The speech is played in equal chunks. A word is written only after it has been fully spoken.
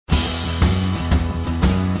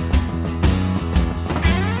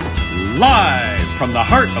Live from the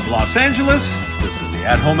heart of Los Angeles, this is the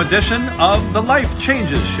at-home edition of the Life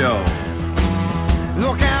Changes Show.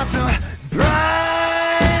 Look at the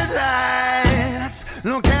bright lights.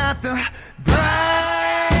 Look at the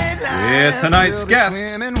bright lights. With tonight's guests,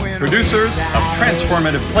 producers of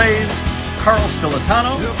TransformativePlays, Carl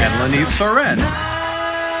Stillitano and Lenise Soren.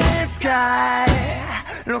 Night sky.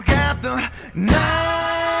 Look at the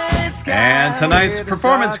night sky. And tonight's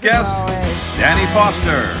performance guest, Danny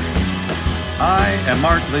Foster. I am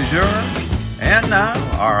Mark Lejeune, and now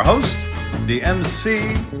our host, the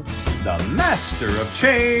MC, the Master of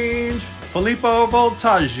Change, Filippo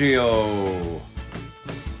Voltaggio.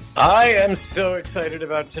 I am so excited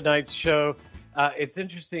about tonight's show. It's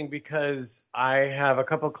interesting because I have a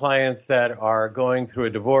couple clients that are going through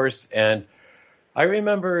a divorce, and I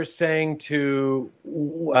remember saying to,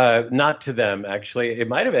 not to them actually, it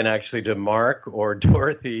might have been actually to Mark or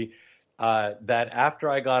Dorothy, that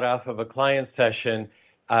after I got off of a client session,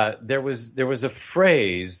 there was a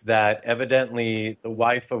phrase that evidently the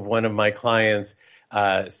wife of one of my clients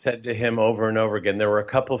said to him over and over again. There were a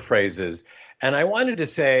couple phrases, and I wanted to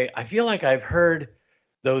say, I feel like I've heard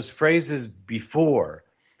those phrases before,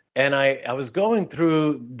 and I was going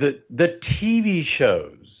through the TV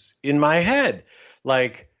shows in my head,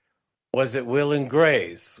 like, was it Will and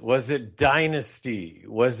Grace? Was it Dynasty?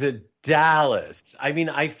 Was it Dallas? I mean,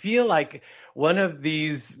 I feel like one of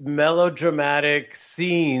these melodramatic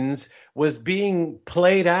scenes was being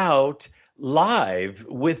played out live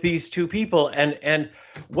with these two people, and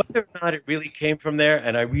whether or not it really came from there,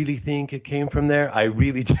 and I really think it came from there, I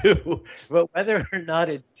really do, but whether or not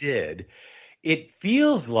it did, it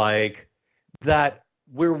feels like that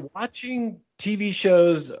we're watching TV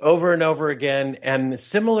shows over and over again, and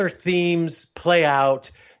similar themes play out,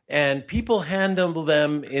 and people handle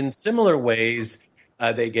them in similar ways.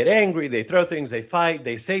 They get angry, they throw things, they fight,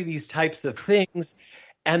 they say these types of things,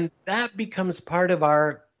 and that becomes part of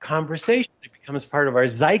our conversation. It becomes part of our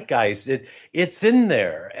zeitgeist. It's in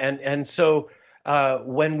there, and so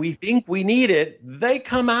when we think we need it, they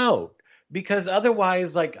come out, because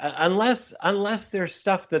otherwise, like, unless there's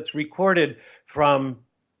stuff that's recorded from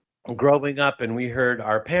growing up and we heard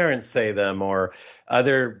our parents say them or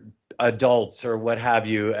other adults or what have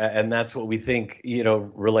you, and that's what we think,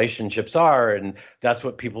 relationships are, and that's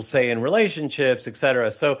what people say in relationships,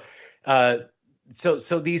 etc. So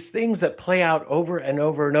these things that play out over and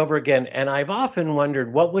over and over again, and I've often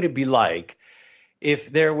wondered, what would it be like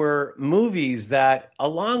if there were movies that,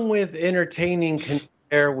 along with entertaining, can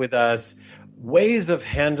share with us ways of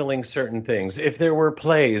handling certain things, if there were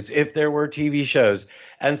plays, if there were TV shows.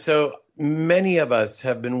 And so many of us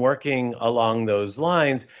have been working along those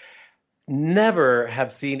lines, never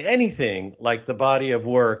have seen anything like the body of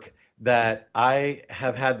work that I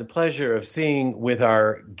have had the pleasure of seeing with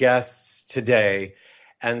our guests today.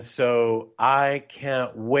 And so I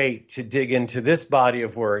can't wait to dig into this body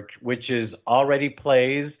of work, which is already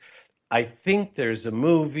plays. I think there's a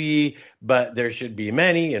movie, but there should be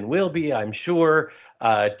many and will be, I'm sure,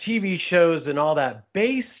 TV shows and all that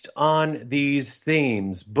based on these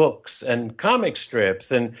themes, books and comic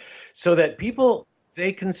strips, and so that people,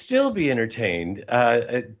 they can still be entertained.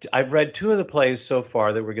 I've read two of the plays so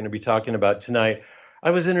far that we're going to be talking about tonight.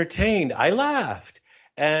 I was entertained. I laughed.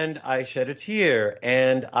 And I shed a tear,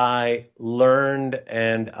 and I learned,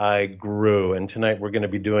 and I grew. And tonight we're going to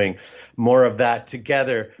be doing more of that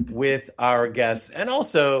together with our guests, and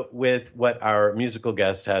also with what our musical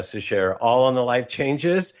guest has to share, all on the Life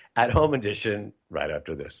Changes at Home Edition, right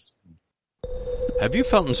after this. Have you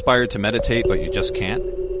felt inspired to meditate, but you just can't?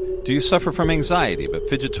 Do you suffer from anxiety, but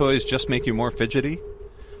fidget toys just make you more fidgety?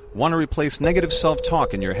 Want to replace negative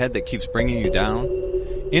self-talk in your head that keeps bringing you down?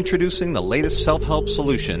 Introducing the latest self-help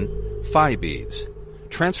solution, Phi Beads.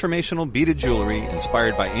 Transformational beaded jewelry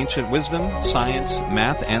inspired by ancient wisdom, science,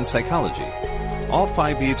 math, and psychology. All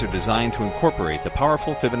Phi Beads are designed to incorporate the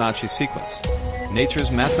powerful Fibonacci sequence, nature's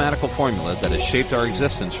mathematical formula that has shaped our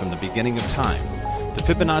existence from the beginning of time. The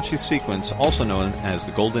Fibonacci sequence, also known as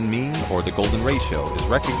the golden mean or the golden ratio, is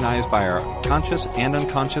recognized by our conscious and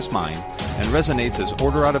unconscious mind and resonates as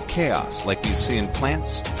order out of chaos, like we see in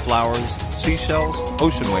plants, flowers, seashells,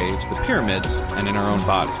 ocean waves, the pyramids, and in our own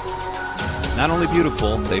body. Not only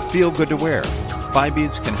beautiful, they feel good to wear. Phi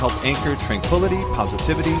Beads can help anchor tranquility,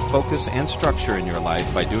 positivity, focus, and structure in your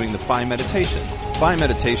life by doing the Phi meditation. Phi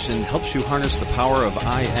meditation helps you harness the power of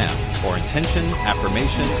I am, for intention,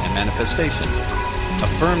 affirmation, and manifestation.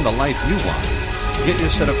 Affirm the life you want. Get your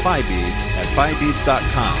set of Phi Beads at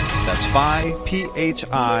PhiBeads.com. That's Phi,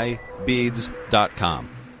 P-H-I, Beads.com.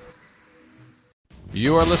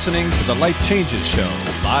 You are listening to the Life Changes Show,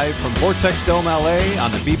 Live from Vortex Dome, LA on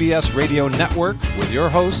the BBS Radio Network with your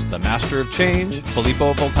host, the Master of Change,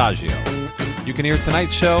 Filippo Voltaggio. You can hear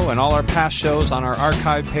tonight's show and all our past shows on our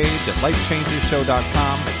archive page at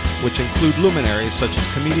lifechangeshow.com, which include luminaries such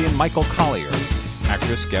as comedian Michael Collier,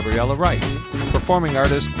 actress Gabriella Wright, performing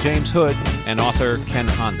artist James Hood, and author Ken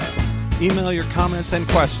Honda. Email your comments and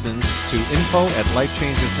questions to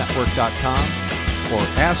info@lifechangesnetwork.com or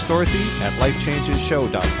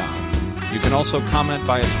askdorothy@lifechangeshow.com. You can also comment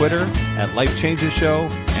via Twitter @LifeChangesShow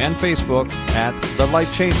and Facebook @The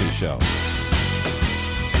Life Changes Show.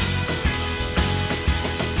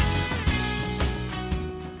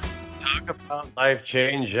 Talk about life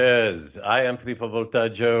changes. I am Filippo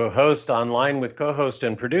Voltaggio, host online with co-host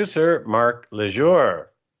and producer Mark Lejour.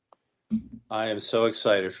 I am so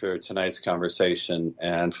excited for tonight's conversation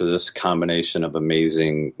and for this combination of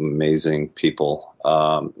amazing people.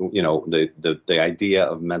 The idea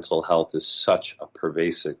of mental health is such a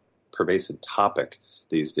pervasive topic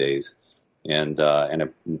these days, and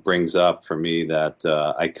it brings up for me that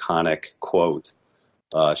iconic quote,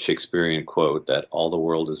 Shakespearean quote, that all the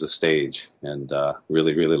world is a stage, and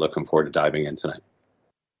really looking forward to diving in tonight.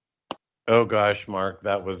 Oh gosh, Mark,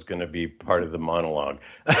 that was going to be part of the monologue.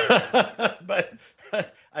 But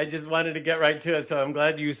I just wanted to get right to it, so I'm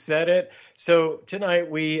glad you said it. So tonight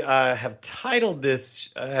we have titled this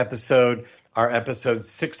episode, our episode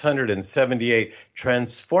 678,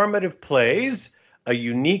 Transformative Plays, a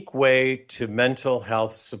unique way to mental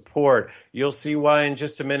health support. You'll see why in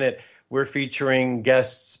just a minute. We're featuring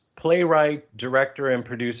guests, playwright, director, and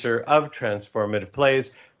producer of Transformative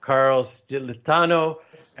Plays, Carl Stillitano,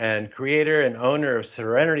 and creator and owner of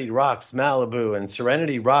SorenityRocksMalibu and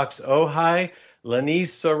SorenityRocksOjai, Lenise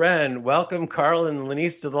Soren. Welcome, Carl and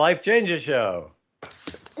Lenise, to the Life Changes Show.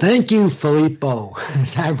 Thank you, Filippo.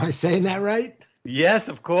 Am I saying that right? Yes,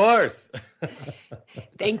 of course.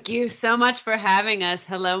 Thank you so much for having us.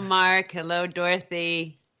 Hello, Mark. Hello,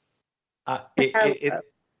 Dorothy.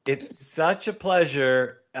 It's such a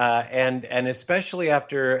pleasure, and especially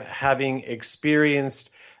after having experienced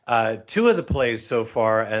two of the plays so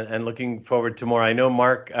far, and looking forward to more. I know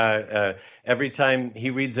Mark. Every time he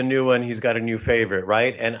reads a new one, he's got a new favorite,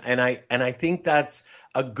 right? And I think that's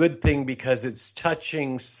a good thing because it's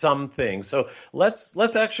touching something. So let's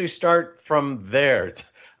actually start from there.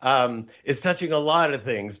 It's touching a lot of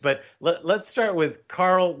things, but let's start with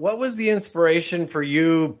Carl. What was the inspiration for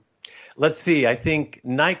you? Let's see. I think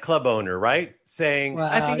nightclub owner, right? Saying,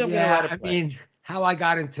 I think I'm going to write a play. I mean, how I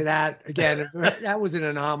got into that, again, that was an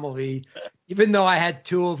anomaly. Even though I had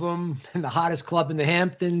two of them in the hottest club in the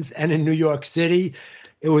Hamptons and in New York City,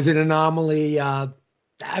 it was an anomaly. I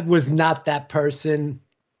was not that person.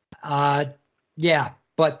 But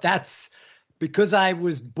that's because I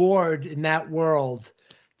was bored in that world.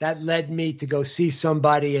 That led me to go see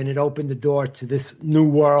somebody, and it opened the door to this new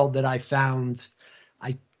world that I found.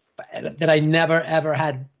 That I never, ever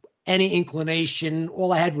had any inclination.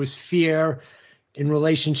 All I had was fear in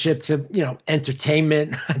relationship to,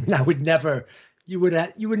 entertainment. I mean, I would never, you would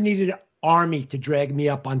need an army to drag me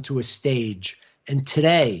up onto a stage. And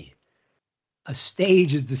today, a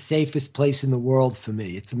stage is the safest place in the world for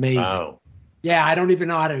me. It's amazing. Wow. Yeah, I don't even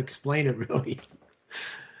know how to explain it, really.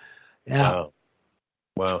 Yeah.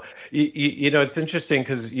 Wow. It's interesting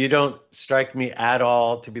because you don't strike me at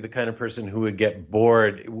all to be the kind of person who would get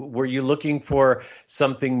bored. Were you looking for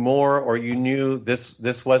something more, or you knew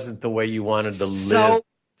this wasn't the way you wanted to live? So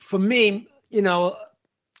for me,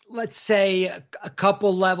 let's say a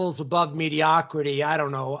couple levels above mediocrity, I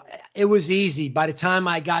don't know. It was easy. By the time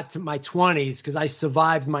I got to my 20s, because I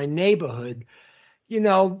survived my neighborhood,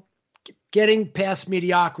 getting past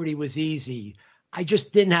mediocrity was easy. I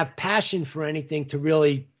just didn't have passion for anything to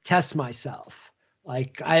really test myself.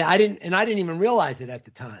 Like I didn't even realize it at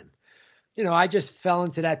the time. I just fell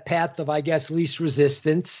into that path of, I guess, least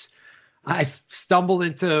resistance. I stumbled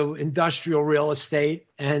into industrial real estate,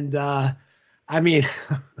 and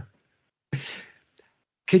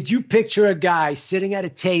could you picture a guy sitting at a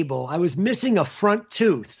table? I was missing a front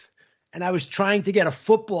tooth, and I was trying to get a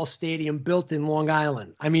football stadium built in Long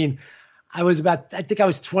Island. I mean, I think I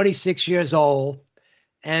was 26 years old,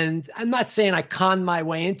 and I'm not saying I conned my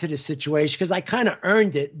way into this situation because I kind of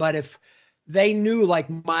earned it. But if they knew like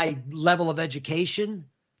my level of education,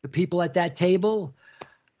 the people at that table,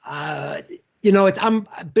 I'm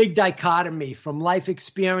a big dichotomy from life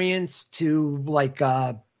experience to like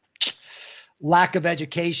lack of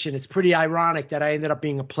education. It's pretty ironic that I ended up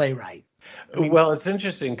being a playwright. Well, it's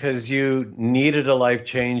interesting because you needed a life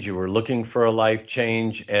change. You were looking for a life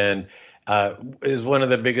change, and it was one of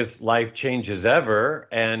the biggest life changes ever.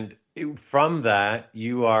 And from that,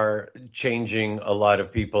 you are changing a lot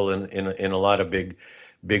of people in a lot of big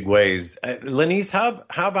ways. Lenise,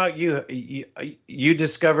 how about you? You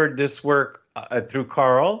discovered this work through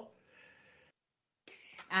Carl?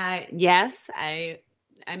 Yes, I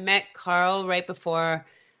met Carl right before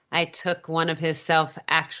I took one of his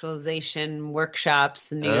self-actualization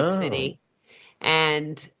workshops in New York City,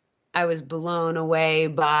 and I was blown away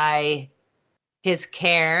by his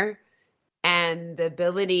care and the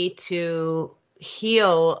ability to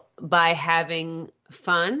heal by having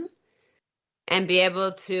fun and be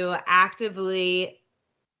able to actively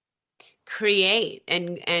create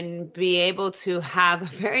and be able to have a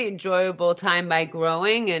very enjoyable time by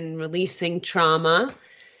growing and releasing trauma.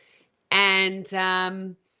 And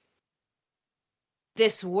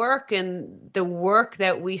this work and the work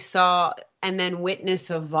that we saw and then witness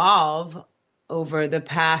evolve over the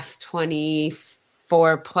past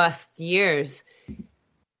 24 plus years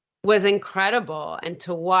was incredible. And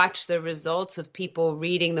to watch the results of people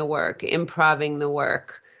reading the work, improving the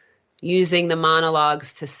work, using the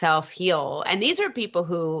monologues to self-heal. And these are people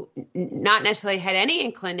who not necessarily had any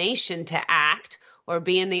inclination to act or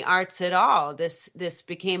be in the arts at all. This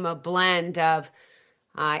became a blend of,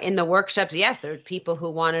 in the workshops, yes, there were people who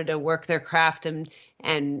wanted to work their craft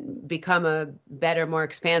and become a better, more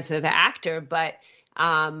expansive actor, but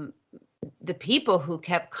the people who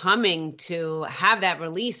kept coming to have that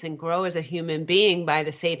release and grow as a human being by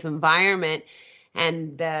the safe environment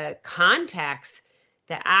and the context,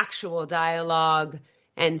 the actual dialogue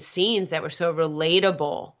and scenes that were so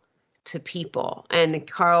relatable to people. And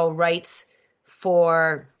Carl writes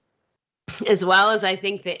for, as well as I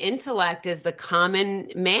think the intellect is the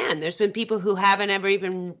common man. There's been people who haven't ever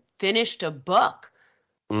even finished a book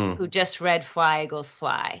who just read Fly, Eagles,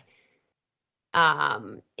 Fly.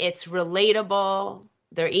 It's relatable,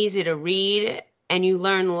 they're easy to read, and you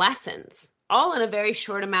learn lessons, all in a very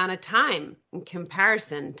short amount of time in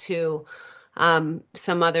comparison to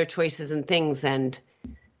some other choices and things. And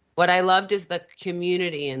what I loved is the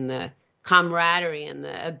community and the camaraderie and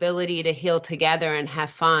the ability to heal together and have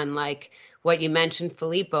fun. Like what you mentioned,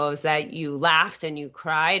 Filippo, is that you laughed and you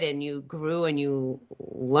cried and you grew and you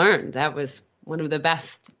learned. That was one of the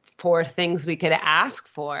best 4 things we could ask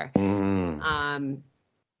for.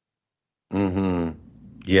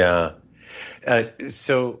 Yeah.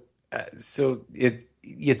 So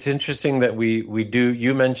it's interesting that we do.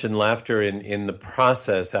 You mentioned laughter in the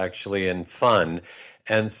process, actually, and fun.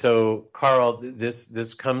 And so, Carl,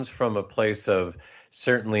 this comes from a place of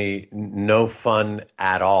certainly no fun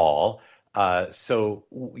at all. So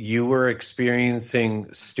you were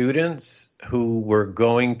experiencing students who were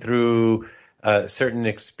going through certain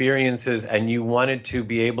experiences, and you wanted to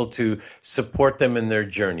be able to support them in their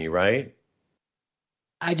journey, right?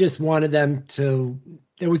 I just wanted them to.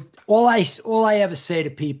 There was all I ever say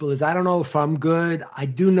to people is, I don't know if I'm good. I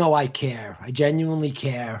do know I care. I genuinely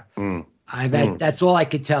care. That's all I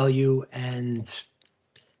could tell you, and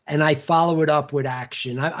I follow it up with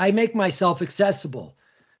action. I make myself accessible.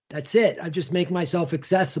 That's it. I just make myself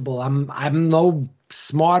accessible. I'm no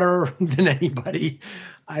smarter than anybody.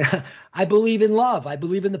 I believe in love. I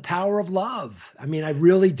believe in the power of love. I mean, I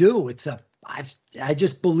really do. I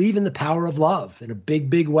just believe in the power of love in a big,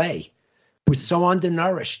 big way. We're so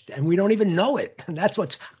undernourished and we don't even know it. And that's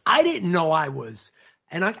I didn't know I was.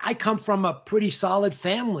 And I come from a pretty solid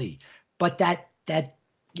family, but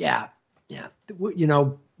yeah. You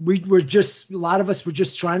know, we're just, a lot of us were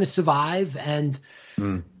just trying to survive, and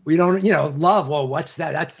we don't, love. Well, what's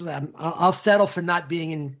that? I'll settle for not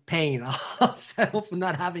being in pain. I'll settle for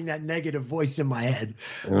not having that negative voice in my head.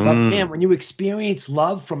 But man, when you experience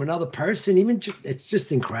love from another person, it's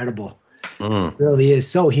just incredible. It really is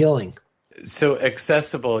so healing. So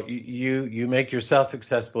accessible, you make yourself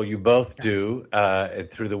accessible. You both do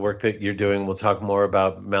through the work that you're doing. We'll talk more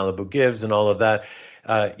about Malibu Gives and all of that.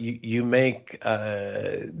 You make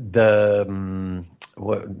the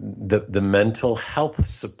mental health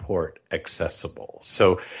support accessible.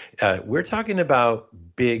 So we're talking about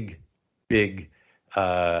big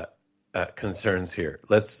concerns here.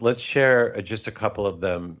 Let's share just a couple of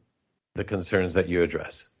them, the concerns that you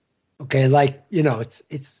address. Okay,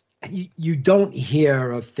 it's. You don't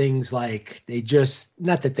hear of things like but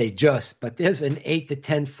there's an 8 to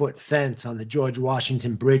 10 foot fence on the George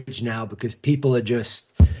Washington Bridge now because people are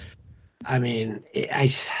just,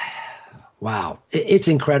 wow, it's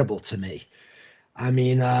incredible to me.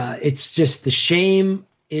 It's just the shame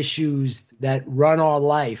issues that run our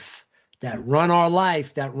life, that run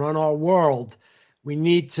our world. We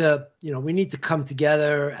need to come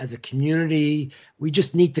together as a community. We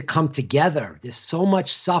just need to come together. There's so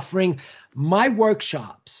much suffering. My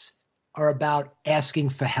workshops are about asking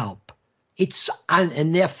for help.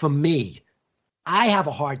 And they're for me. I have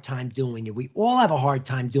a hard time doing it. We all have a hard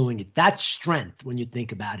time doing it. That's strength when you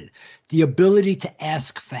think about it. The ability to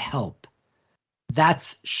ask for help.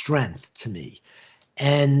 That's strength to me.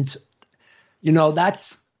 And,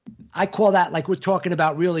 I call that, like we're talking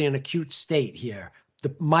about really an acute state here.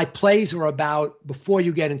 My plays are about before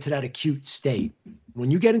you get into that acute state. When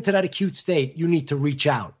you get into that acute state, you need to reach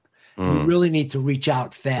out. You really need to reach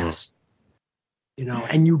out fast.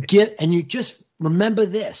 And you just remember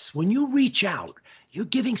this. When you reach out, you're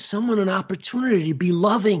giving someone an opportunity to be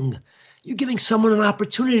loving. You're giving someone an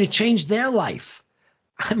opportunity to change their life.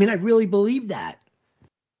 I mean, I really believe that.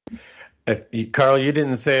 Carl, you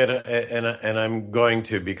didn't say it, and I'm going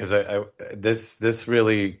to, because this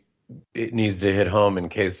really, it needs to hit home in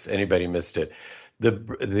case anybody missed it.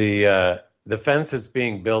 The fence that's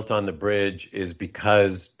being built on the bridge is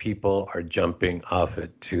because people are jumping off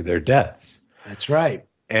it to their deaths. That's right.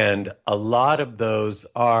 And a lot of those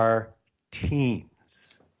are teens.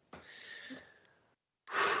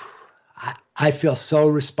 I feel so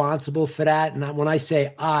responsible for that. And when I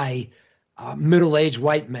say middle-aged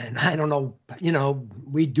white men, I don't know,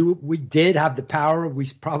 we did have the power. We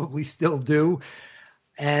probably still do.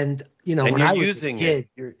 And, when I was a kid,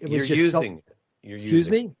 it was just so... Excuse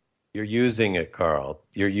me? You're using it, Carl.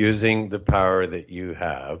 You're using the power that you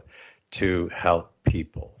have to help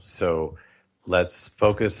people. So let's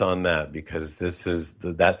focus on that, because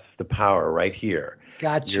that's the power right here.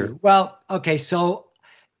 Got you. Well, okay. So,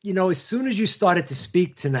 as soon as you started to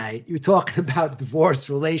speak tonight, you were talking about divorce,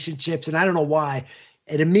 relationships, and I don't know why,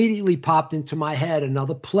 it immediately popped into my head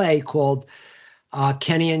another play called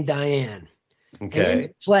Kenny and Diane. Okay. And in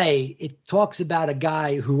the play, it talks about a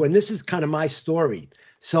guy who, and this is kind of my story.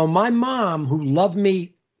 So my mom, who loved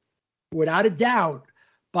me without a doubt,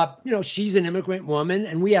 but, she's an immigrant woman,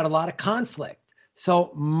 and we had a lot of conflict.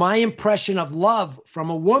 So my impression of love from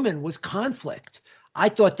a woman was conflict. I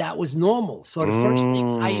thought that was normal. So the first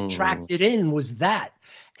thing I attracted in was that.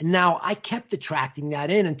 And now I kept attracting that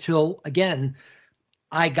in until, again,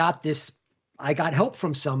 I got help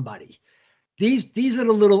from somebody. These are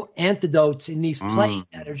the little antidotes in these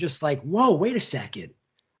plays that are just like, whoa, wait a second.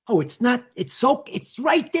 Oh, it's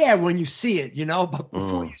right there when you see it, but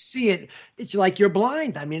before you see it, it's like you're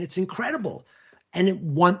blind. I mean, it's incredible.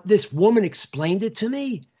 And this woman explained it to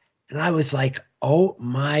me, and I was like, oh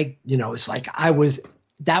my, it's like that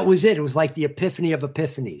was it. It was like the epiphany of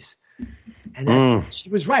epiphanies. And she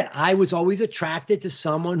was right. I was always attracted to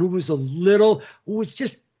someone who was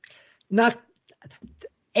just not,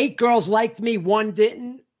 8 girls liked me, 1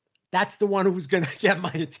 didn't. That's the one who was going to get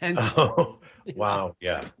my attention. Oh, wow.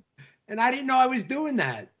 Yeah. And I didn't know I was doing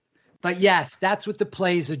that. But yes, that's what the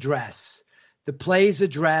plays address. The plays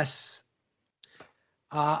address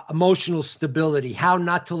emotional stability, how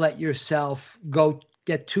not to let yourself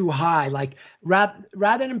get too high. Like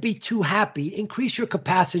rather than be too happy, increase your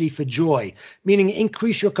capacity for joy, meaning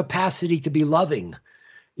increase your capacity to be loving.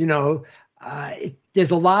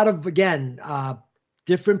 There's a lot of, again,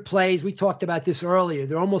 different plays. We talked about this earlier.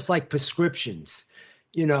 They're almost like prescriptions.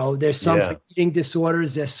 There's some for eating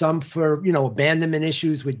disorders. There's some for, abandonment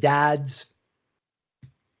issues with dads.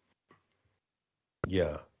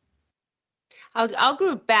 Yeah. I'll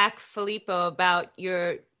group back, Filippo, about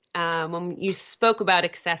your when you spoke about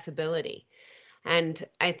accessibility. And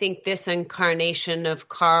I think this incarnation of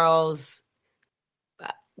Carl's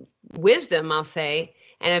wisdom, I'll say,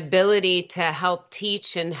 and ability to help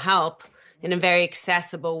teach and help in a very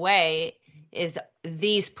accessible way is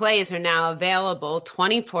these plays are now available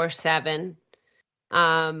 24/7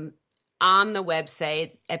 on the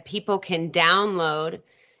website that people can download.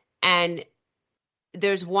 And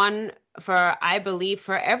there's one I believe,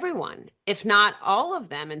 for everyone, if not all of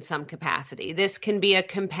them in some capacity. This can be a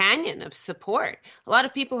companion of support. A lot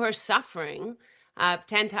of people who are suffering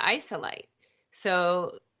tend to isolate.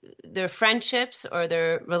 So their friendships or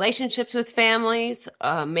their relationships with families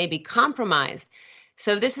may be compromised.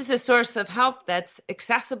 So this is a source of help that's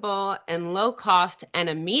accessible and low cost and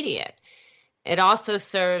immediate. It also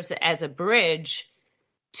serves as a bridge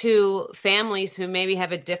to families who maybe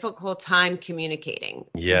have a difficult time communicating.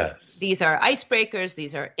 Yes. These are icebreakers.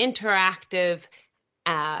 These are interactive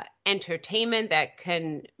entertainment that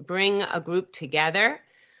can bring a group together.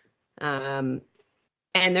 And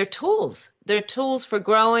they're tools. They're tools for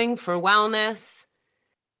growing, for wellness.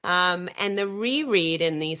 And the reread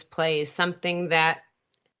in these plays, something that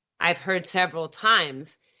I've heard several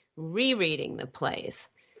times, rereading the plays.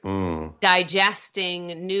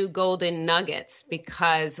 digesting new golden nuggets,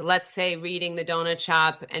 because let's say reading the donut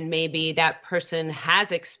shop and maybe that person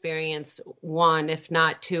has experienced one, if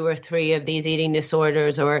not two or three of these eating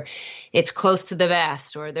disorders, or it's close to the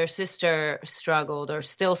vest, or their sister struggled or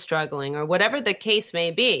still struggling, or whatever the case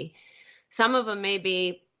may be. Some of them may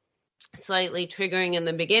be slightly triggering in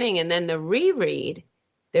the beginning, and then the reread,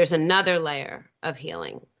 there's another layer of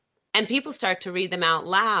healing. And people start to read them out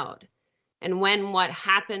loud. And when what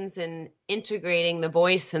happens in integrating the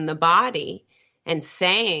voice and the body and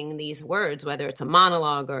saying these words, whether it's a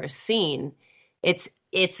monologue or a scene, it's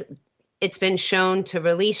been shown to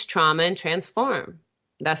release trauma and transform,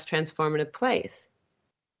 thus transformative plays.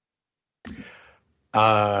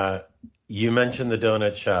 You mentioned the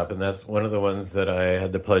donut shop, and that's one of the ones that I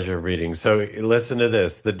had the pleasure of reading. So listen to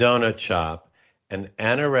this. The donut shop, an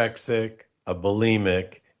anorexic, a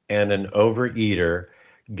bulimic, and an overeater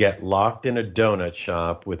get locked in a donut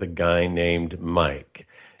shop with a guy named Mike.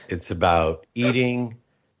 It's about eating,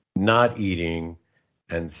 not eating,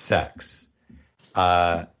 and sex.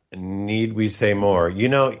 Need we say more? You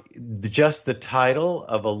know, just the title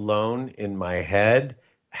of Alone in My Head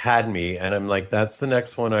had me, and I'm like, that's the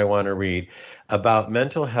next one I want to read, about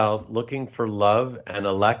mental health, looking for love, and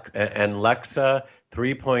Lexa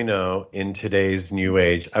 3.0 in today's new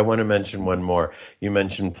age. I want to mention one more. You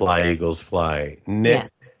mentioned Fly, Eagles, Fly. Nick,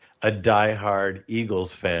 yes, a diehard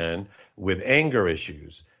Eagles fan with anger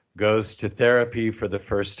issues, goes to therapy for the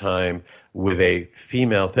first time with a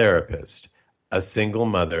female therapist, a single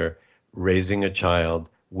mother raising a child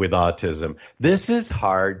with autism. This is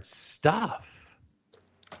hard stuff.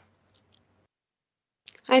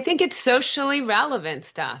 I think it's socially relevant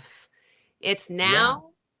stuff. It's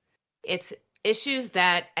now, it's issues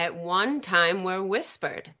that at one time were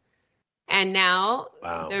whispered, and now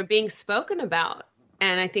they're being spoken about.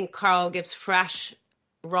 And I think Carl gives fresh,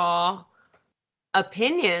 raw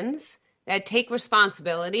opinions that take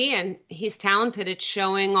responsibility, and he's talented at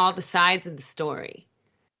showing all the sides of the story.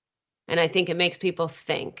 And I think it makes people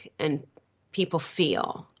think and people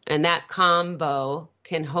feel, and that combo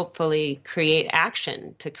can hopefully create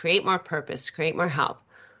action to create more purpose, create more help.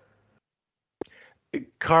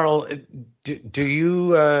 Carl, do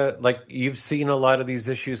you, like, you've seen a lot of these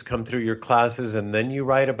issues come through your classes and then you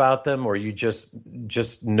write about them, or you just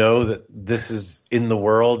know that this is in the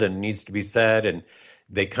world and needs to be said and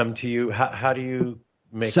they come to you? How do you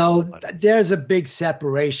make there's a big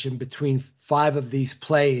separation between 5 of these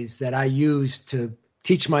plays that I use to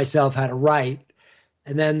teach myself how to write,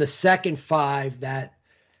 and then the second 5 that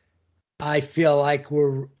I feel like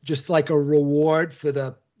were just like a reward for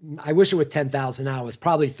the, I wish it were 10,000 hours,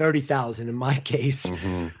 probably 30,000 in my case.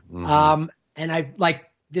 Mm-hmm, mm-hmm. And I like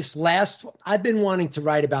this last, I've been wanting to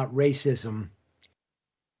write about racism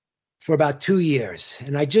for about 2 years.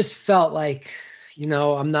 And I just felt like, you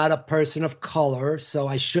know, I'm not a person of color, so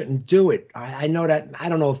I shouldn't do it. I know that, I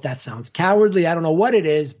don't know if that sounds cowardly. I don't know what it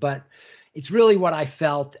is, but it's really what I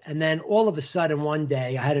felt. And then all of a sudden one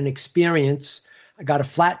day I had an experience. I got a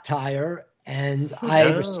flat tire and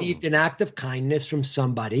I received an act of kindness from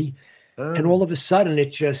somebody. And all of a sudden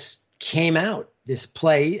it just came out, this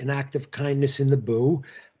play, An Act of Kindness in the Boo.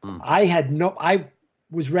 I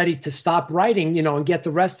was ready to stop writing, you know, and get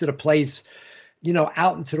the rest of the plays, you know,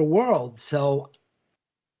 out into the world. So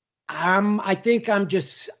I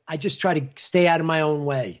just try to stay out of my own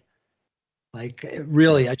way. Like,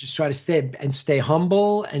 really, I just try to stay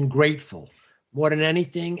humble and grateful more than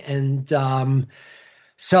anything. And the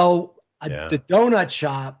donut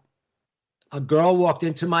shop, a girl walked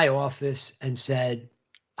into my office and said,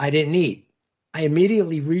 I didn't eat. I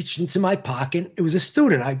immediately reached into my pocket. It was a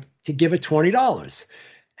student. To give her $20.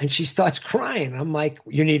 And she starts crying. I'm like,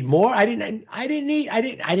 you need more? I didn't eat. I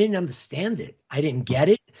didn't understand it. I didn't get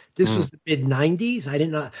it. This was the mid 90s. I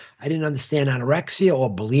didn't understand anorexia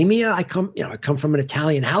or bulimia. I come from an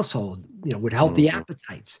Italian household, you know, with healthy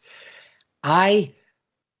appetites.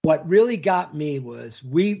 What really got me was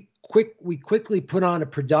we quickly put on a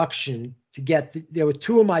production to get, there were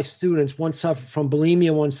 2 of my students, one suffered from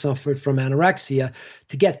bulimia, one suffered from anorexia,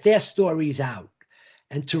 to get their stories out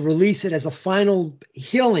and to release it as a final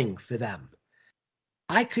healing for them.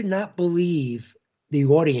 I could not believe the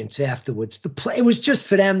audience afterwards. The play, it was just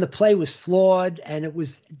for them. The play was flawed, and it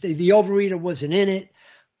was the overeater wasn't in it,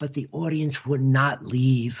 but the audience would not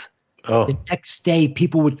leave. The next day,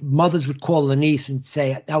 mothers would call Lenise and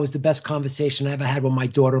say, that was the best conversation I ever had with my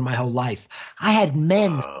daughter in my whole life. I had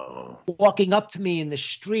men walking up to me in the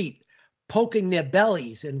street, poking their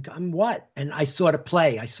bellies, and I'm what? And I saw the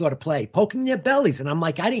play, poking their bellies. And I'm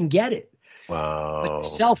like, I didn't get it. Wow.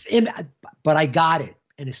 But I got it.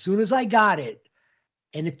 And as soon as I got it,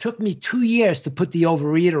 And it took me 2 years to put the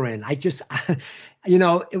overeater in. I just,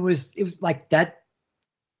 it was like that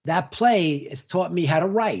play has taught me how to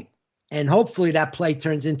write. And hopefully that play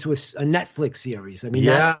turns into a Netflix series. I mean,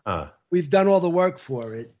 we've done all the work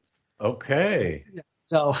for it. Okay.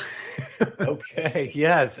 So. Okay.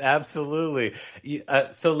 Yes, absolutely.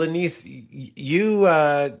 So Lenise,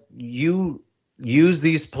 you use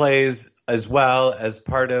these plays as well as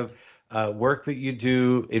part of work that you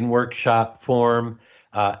do in workshop form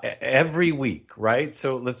every week, right?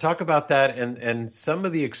 So let's talk about that and some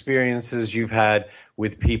of the experiences you've had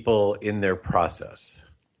with people in their process.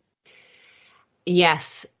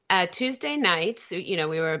 Yes. Tuesday nights, we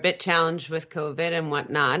were a bit challenged with COVID and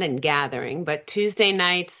whatnot and gathering, but Tuesday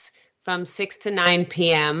nights from 6 to 9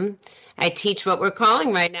 p.m., I teach what we're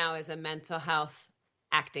calling right now is a mental health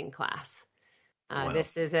acting class. Wow.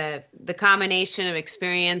 This is the combination of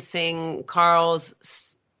experiencing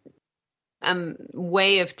Carl's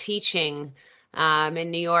way of teaching.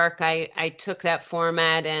 In New York, I took that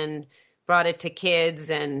format and brought it to kids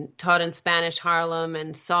and taught in Spanish Harlem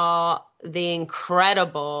and saw the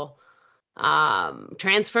incredible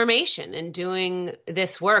transformation in doing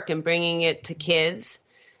this work and bringing it to kids.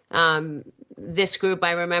 This group,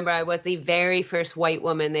 I remember I was the very first white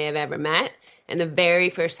woman they have ever met and the very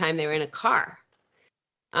first time they were in a car.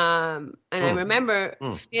 I remember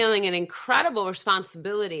feeling an incredible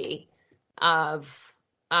responsibility of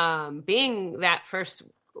being that first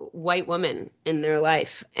white woman in their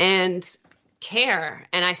life and care.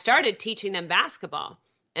 And I started teaching them basketball.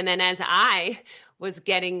 And then as I was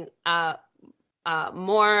getting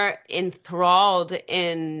more enthralled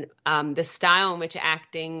in the style in which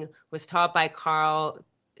acting was taught by Carl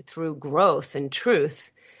through growth and truth,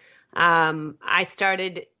 I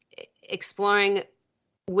started exploring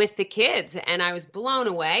with the kids and I was blown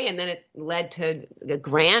away. And then it led to a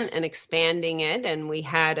grant and expanding it. And we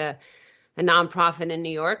had a nonprofit in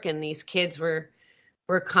New York and these kids were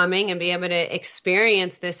coming and be able to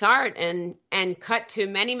experience this art and cut to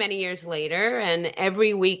many, many years later. And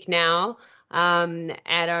every week now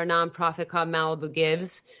at our nonprofit called Malibu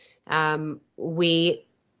Gives, we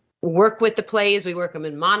work with the plays. We work them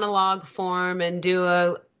in monologue form and do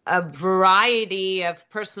a variety of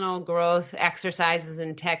personal growth exercises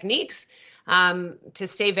and techniques to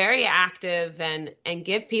stay very active and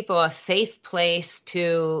give people a safe place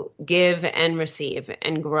to give and receive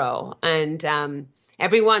and grow. And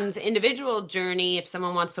everyone's individual journey, if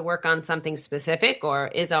someone wants to work on something specific or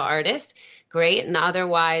is an artist, great. And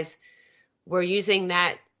otherwise, we're using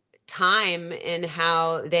that time in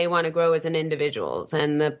how they want to grow as an individuals.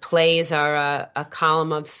 And the plays are a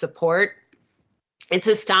column of support. It's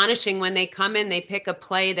astonishing when they come in, they pick a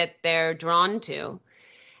play that they're drawn to.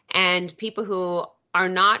 And people who are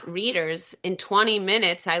not readers, in 20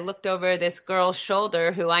 minutes, I looked over this girl's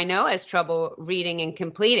shoulder who I know has trouble reading and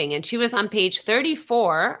completing. And she was on page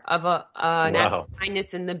 34 of an Act of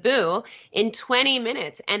Kindness in the Boo in 20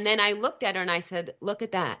 minutes. And then I looked at her and I said, look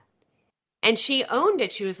at that. And she owned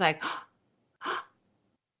it. She was like,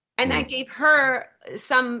 and that gave her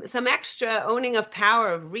some extra owning of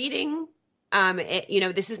power of reading.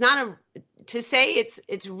 This is not to say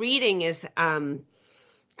it's reading is,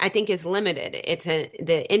 I think is limited. It's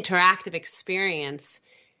the interactive experience.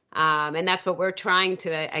 And that's what we're trying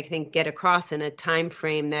to, I think, get across in a time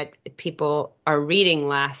frame that people are reading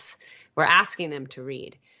less. We're asking them to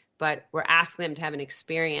read, but we're asking them to have an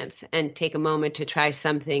experience and take a moment to try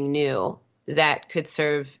something new that could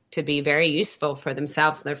serve to be very useful for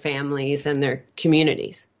themselves, their families, and their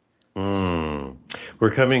communities.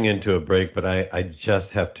 We're coming into a break, but I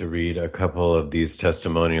just have to read a couple of these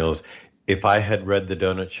testimonials. If I had read The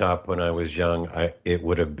Donut Shop when I was young, it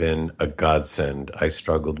would have been a godsend. I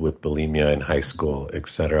struggled with bulimia in high school, et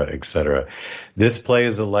cetera, et cetera. This play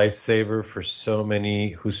is a lifesaver for so many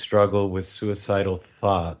who struggle with suicidal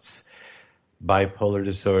thoughts, bipolar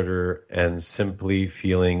disorder, and simply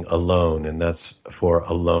feeling alone. And that's for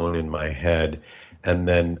alone in my head. And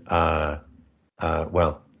then,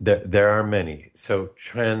 there are many. So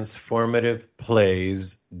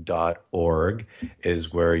TransformativePlays.org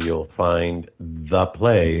is where you'll find the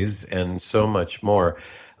plays and so much more.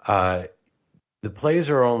 The plays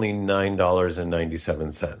are only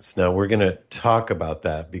 $9.97. Now, we're going to talk about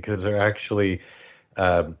that because they're actually,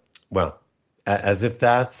 as if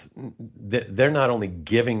they're not only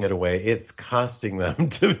giving it away, it's costing them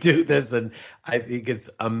to do this. And I think it's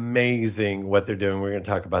amazing what they're doing. We're going to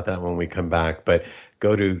talk about that when we come back. But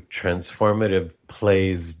go to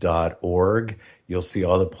TransformativePlays.org. You'll see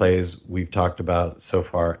all the plays we've talked about so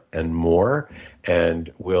far and more.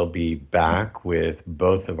 And we'll be back with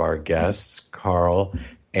both of our guests, Carl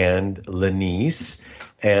and Lenise.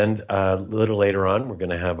 And a little later on, we're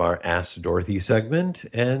going to have our Ask Dorothy segment.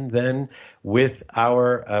 And then with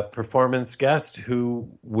our performance guest, who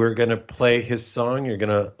we're going to play his song, you're going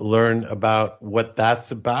to learn about what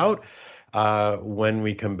that's about when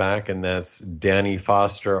we come back. And that's Danny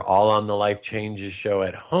Foster, all on the Life Changes Show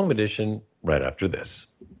at Home Edition, right after this.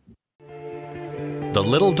 The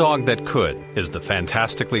Little Dog That Could is the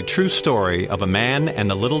fantastically true story of a man and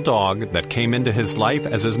the little dog that came into his life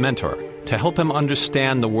as his mentor to help him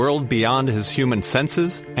understand the world beyond his human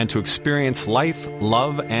senses and to experience life,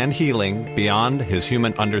 love, and healing beyond his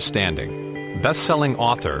human understanding. Best-selling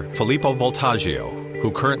author Filippo Voltaggio,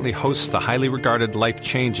 who currently hosts the highly regarded Life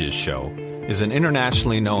Changes Show, is an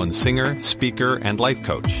internationally known singer, speaker, and life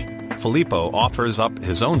coach. Filippo offers up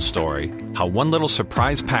his own story, how one little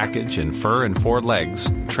surprise package in fur and 4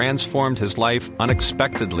 legs transformed his life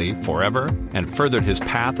unexpectedly forever and furthered his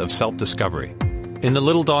path of self-discovery. In The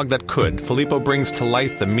Little Dog That Could, Filippo brings to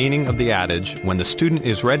life the meaning of the adage, when the student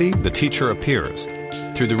is ready, the teacher appears.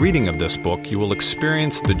 Through the reading of this book, you will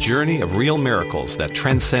experience the journey of real miracles that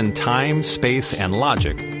transcend time, space, and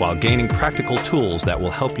logic while gaining practical tools that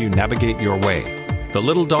will help you navigate your way. The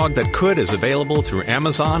Little Dog That Could is available through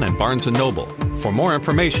Amazon and Barnes & Noble. For more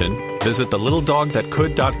information, visit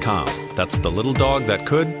thelittledogthatcould.com. That's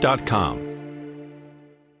thelittledogthatcould.com.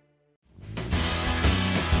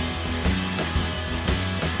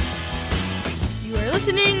 You are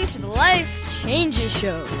listening to the Life Changes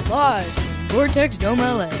Show, live from Vortex Dome,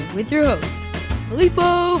 LA, with your host,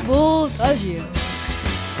 Filippo Voltaggio.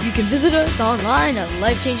 You can visit us online at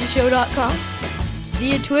lifechangeshow.com,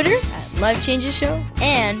 via Twitter at Life Changes Show,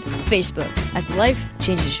 and Facebook at The Life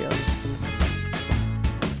Changes Show.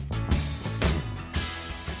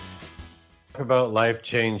 About life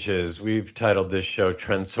changes, we've titled this show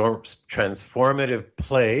Transformative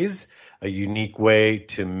Plays, a unique way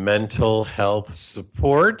to mental health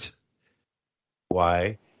support.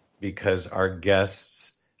 Why? Because our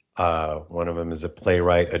guests, one of them is a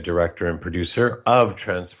playwright, a director, and producer of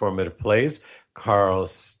Transformative Plays, Carl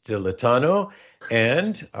Stillitano.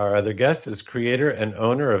 And our other guest is creator and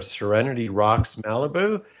owner of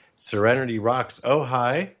SorenityRocksMalibu,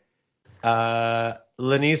 SorenityRocksOjai,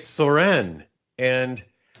 Lenise Soren. And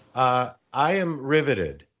I am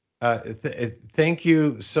riveted. Thank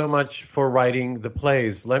you so much for writing the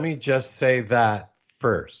plays. Let me just say that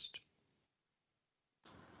first.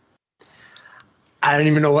 I don't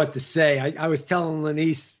even know what to say. I was telling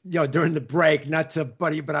Lenise, during the break, not to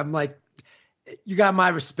buddy, but I'm like, you got my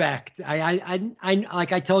respect. I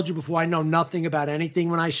like I told you before, I know nothing about anything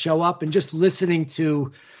when I show up, and just listening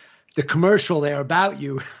to the commercial there about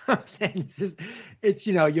you, I'm saying it's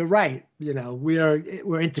you're right.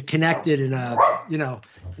 We're interconnected in a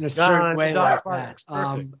certain way like that.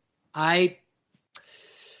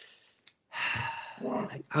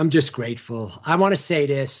 I'm just grateful. I want to say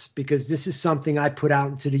this because this is something I put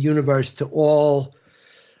out into the universe to all,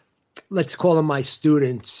 let's call them my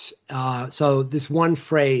students. So this one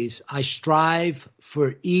phrase, I strive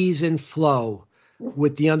for ease and flow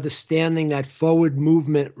with the understanding that forward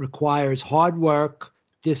movement requires hard work,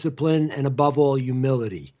 discipline, and above all,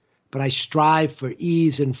 humility. But I strive for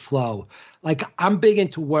ease and flow. Like, I'm big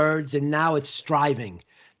into words, and now it's striving.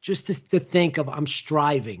 Just to think of, I'm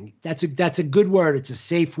striving. That's a good word. It's a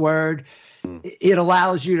safe word. It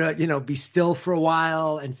allows you to, be still for a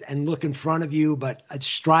while and look in front of you. But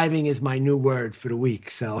striving is my new word for the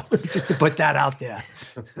week. So just to put that out there.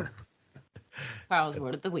 Carl's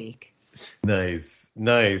word of the week. Nice.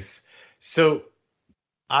 So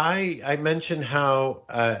I mentioned how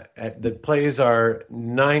the plays are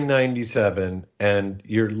 $9.97, and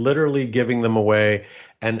you're literally giving them away.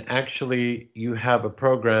 And actually, you have a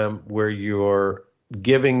program where you're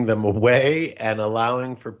giving them away and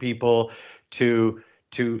allowing for people to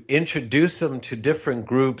introduce them to different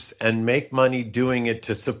groups and make money doing it,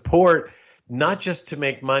 to support, not just to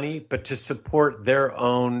make money, but to support their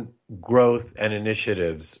own growth and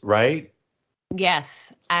initiatives, right?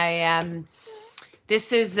 Yes,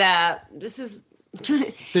 this is the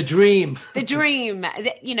dream. The dream.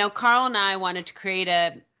 Carl and I wanted to create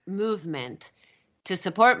a movement to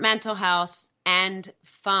support mental health and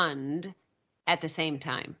fund at the same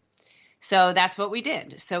time. So that's what we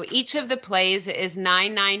did. So each of the plays is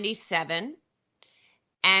 $9.97,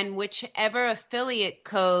 and whichever affiliate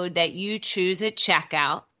code that you choose at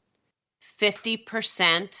checkout,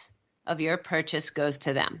 50% of your purchase goes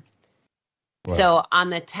to them. Wow. So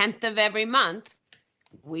on the 10th of every month,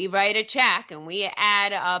 we write a check and we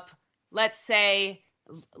add up, let's say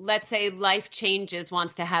Life Changes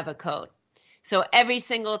wants to have a code. So every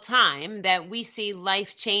single time that we see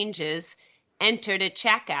Life Changes entered at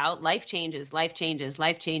checkout, life changes, life changes,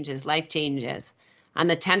 life changes, life changes. On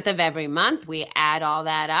the 10th of every month, we add all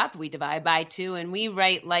that up, we divide by 2, and we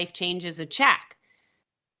write life changes a check.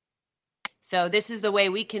 So this is the way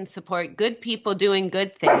we can support good people doing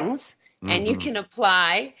good things. And you can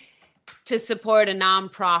apply to support a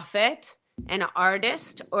nonprofit, an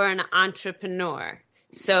artist, or an entrepreneur.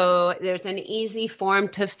 So there's an easy form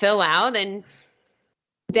to fill out, and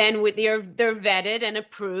then they're vetted and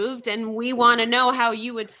approved, and we want to know how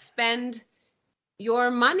you would spend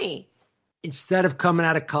your money. Instead of coming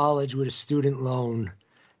out of college with a student loan,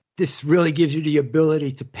 this really gives you the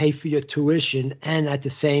ability to pay for your tuition, and at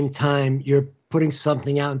the same time, you're putting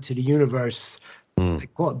something out into the universe. I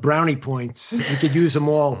call it brownie points. You could use them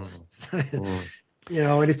all. You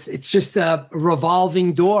know, and it's just a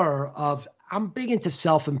revolving door of, I'm big into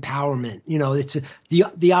self-empowerment. You know, it's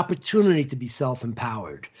the opportunity to be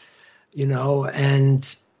self-empowered, you know,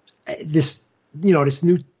 and this, you know, this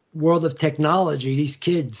new world of technology, these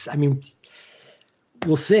kids, I mean,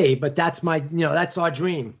 we'll see, but that's that's our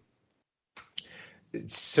dream.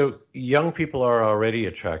 So young people are already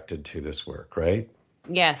attracted to this work, right?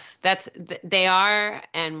 Yes, they are,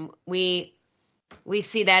 and we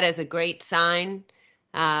see that as a great sign.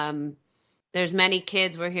 There's many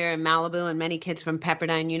kids, we're here in Malibu, and many kids from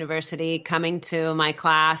Pepperdine University coming to my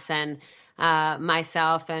class, and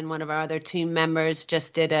myself and one of our other team members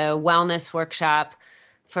just did a wellness workshop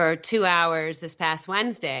for 2 hours this past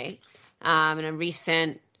Wednesday. And a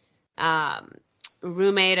recent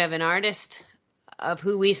roommate of an artist of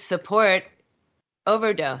who we support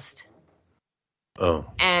overdosed.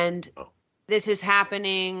 And this is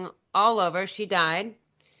happening all over. She died.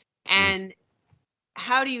 And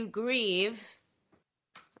how do you grieve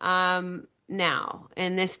now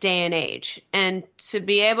in this day and age? And to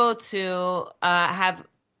be able to have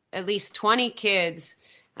at least 20 kids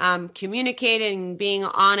communicating, being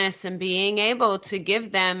honest, and being able to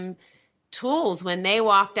give them tools when they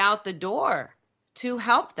walked out the door to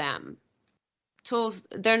help them. Tools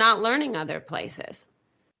they're not learning other places.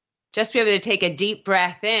 Just be able to take a deep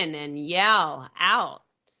breath in and yell out,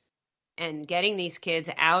 and getting these kids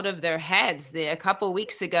out of their heads. A couple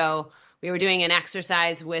weeks ago, we were doing an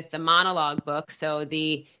exercise with the monologue book. So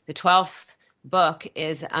the 12th book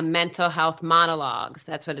is a mental health monologues.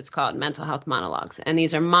 That's what it's called, mental health monologues. And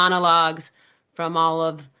these are monologues from all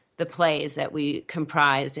of the plays that we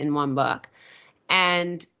comprised in one book.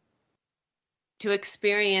 And to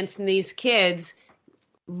experience these kids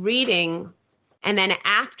reading, and then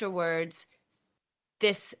afterwards,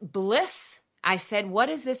 this bliss. I said, what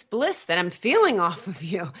is this bliss that I'm feeling off of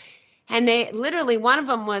you? And they literally, one of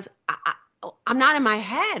them was, I'm not in my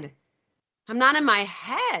head. I'm not in my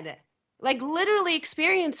head. Like literally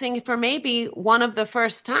experiencing for maybe one of the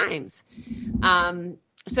first times.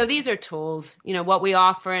 So these are tools, you know, what we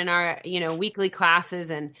offer in our, you know, weekly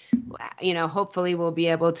classes, and, you know, hopefully we'll be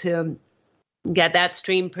able to get that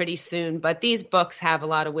stream pretty soon. But these books have a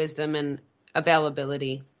lot of wisdom and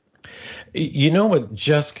availability. You know what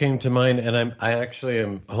just came to mind, and I actually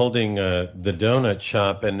am holding the donut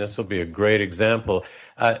shop, and this will be a great example.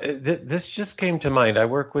 This just came to mind. I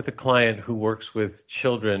work with a client who works with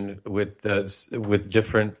children with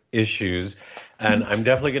different issues, and I'm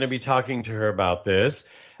definitely going to be talking to her about this.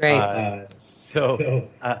 Great. But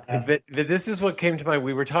this is what came to mind.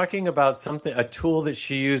 We were talking about a tool that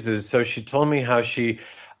she uses. So she told me how she,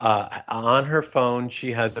 on her phone,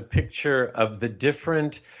 she has a picture of the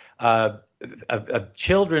different of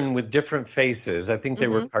children with different faces. I think they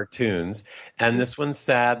were cartoons. And this one's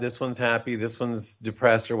sad, this one's happy, this one's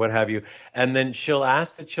depressed, or what have you. And then she'll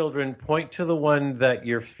ask the children, point to the one that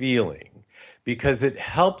you're feeling, because it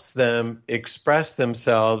helps them express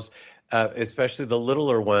themselves, especially the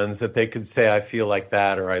littler ones, that they could say, I feel like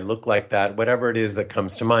that, or I look like that, whatever it is that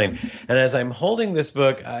comes to mind. And as I'm holding this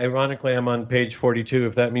book, ironically, I'm on page 42,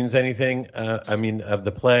 if that means anything, of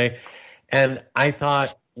the play. And I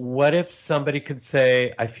thought, what if somebody could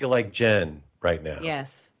say, I feel like Jen right now?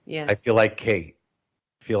 Yes. I feel like Kate.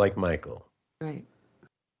 I feel like Michael. Right.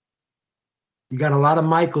 You got a lot of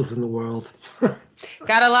Michaels in the world.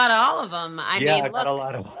 Got a lot of all of them. I got a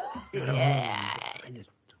lot of. Yeah.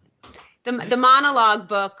 The monologue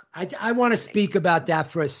book. I want to speak about that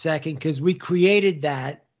for a second, because we created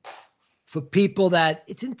that for people that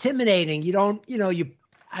it's intimidating.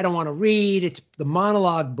 I don't want to read. It's the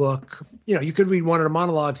monologue book. You could read one of the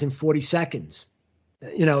monologues in 40 seconds.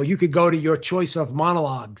 You could go to your choice of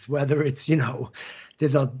monologues, whether it's,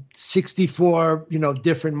 there's a 64,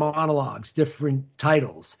 different monologues, different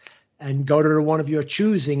titles, and go to the one of your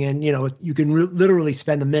choosing. And, you can literally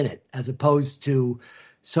spend a minute, as opposed to,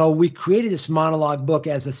 So we created this monologue book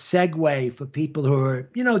as a segue for people who are,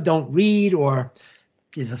 don't read or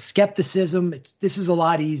there's a skepticism. This is a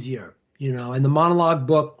lot easier, and the monologue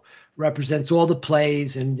book represents all the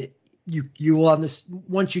plays, and you will on this,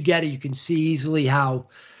 once you get it, you can see easily how,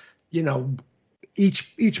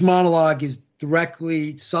 each monologue is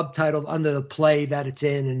directly subtitled under the play that it's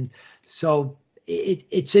in. And so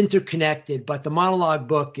it's interconnected, but the monologue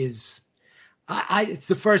book is, it's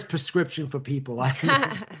the first prescription for people.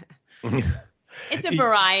 It's a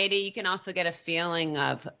variety. You can also get a feeling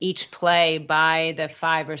of each play by the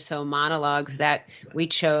 5 or so monologues that we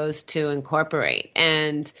chose to incorporate.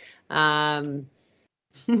 And what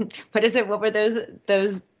is it? What were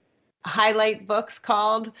those highlight books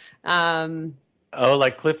called?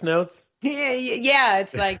 Like Cliff Notes? Yeah.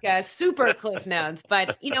 It's like super Cliff Notes.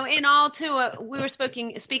 But, in all, too, we were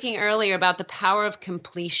speaking earlier about the power of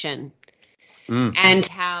completion. And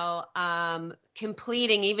how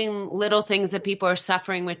completing even little things that people are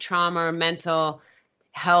suffering with trauma or mental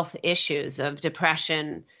health issues of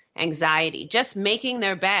depression, anxiety, just making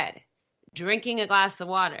their bed, drinking a glass of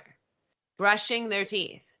water, brushing their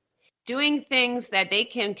teeth, doing things that they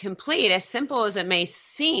can complete, as simple as it may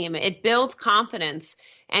seem, it builds confidence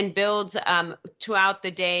and builds throughout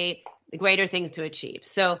the day greater things to achieve.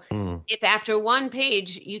 So if after one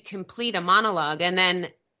page you complete a monologue and then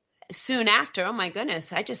soon after, oh my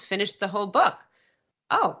goodness, I just finished the whole book.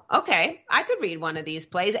 Oh, okay, I could read one of these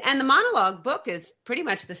plays. And the monologue book is pretty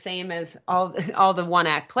much the same as all the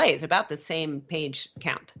one-act plays, about the same page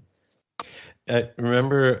count.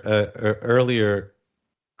 Remember earlier,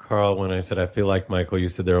 Carl, when I said I feel like Michael, you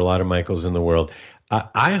said there are a lot of Michaels in the world.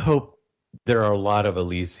 I hope there are a lot of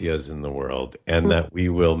Alicias in the world and that we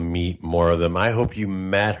will meet more of them. I hope you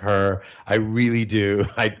met her. I really do.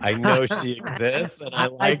 I know she exists and I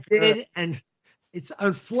like her. I did, and it's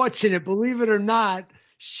unfortunate, believe it or not,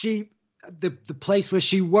 the place where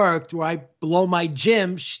she worked, below my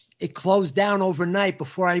gym, it closed down overnight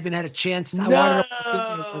before I even had a chance. I wanted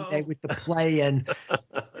her one day with the play, and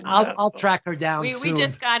I'll track her down soon. We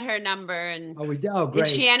just got her number, and great. And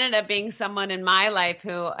she ended up being someone in my life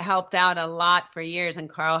who helped out a lot for years, and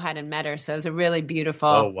Carl hadn't met her, so it was a really beautiful.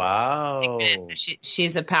 Oh wow!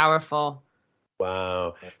 She's a powerful.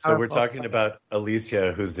 Wow. So we're talking about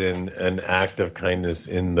Alicia, who's in an act of kindness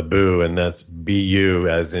in the Boo, and that's BU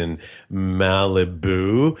as in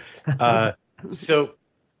Malibu. So,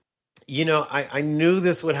 I knew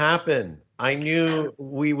this would happen. I knew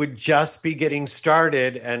we would just be getting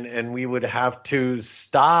started and we would have to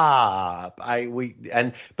stop.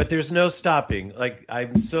 But there's no stopping. Like,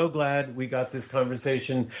 I'm so glad we got this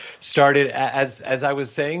conversation started. As I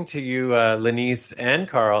was saying to you, Lenise and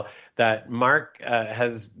Carl, that Mark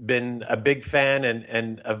has been a big fan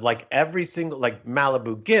and of like every single, like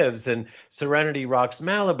Malibu Gives and Serenity Rocks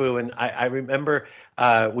Malibu. And I remember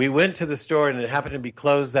we went to the store and it happened to be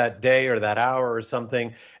closed that day or that hour or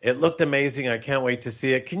something. It looked amazing. I can't wait to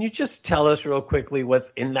see it. Can you just tell us real quickly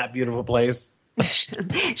what's in that beautiful place?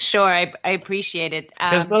 Sure, I appreciate it.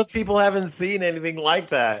 Because most people haven't seen anything like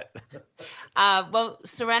that. Well,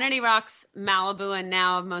 Serenity Rocks Malibu and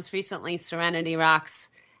now most recently Serenity Rocks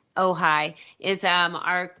Ojai is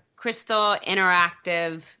our crystal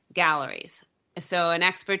interactive galleries. So an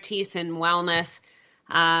expertise in wellness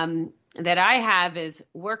that I have is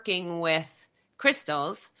working with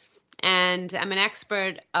crystals, and I'm an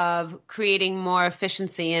expert of creating more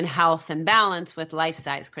efficiency and health and balance with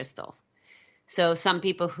life-size crystals. So some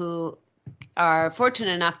people who are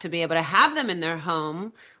fortunate enough to be able to have them in their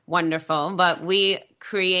home, wonderful, but we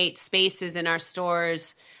create spaces in our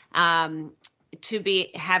stores to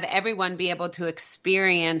have everyone be able to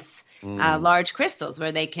experience large crystals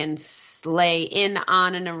where they can lay in,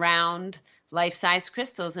 on, and around life-size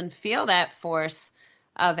crystals and feel that force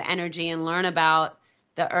of energy and learn about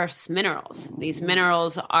the Earth's minerals. These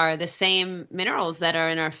minerals are the same minerals that are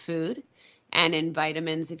in our food and in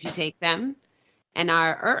vitamins if you take them, and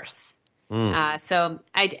our Earth. So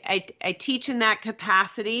I teach in that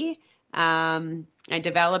capacity. I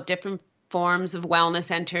develop different forms of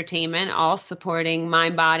wellness entertainment, all supporting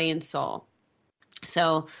mind, body, and soul.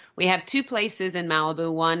 So we have 2 places in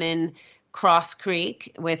Malibu, one in Cross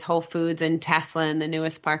Creek with Whole Foods and Tesla in the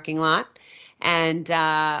newest parking lot. And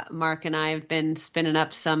Mark and I have been spinning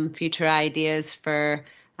up some future ideas for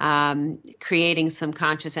creating some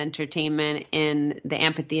conscious entertainment in the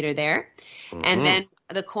amphitheater there. Mm-hmm. And then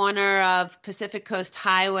the corner of Pacific Coast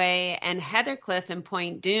Highway and Heathercliff and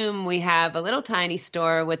Point Doom, we have a little tiny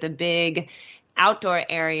store with a big outdoor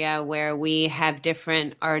area where we have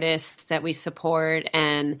different artists that we support,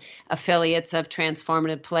 and affiliates of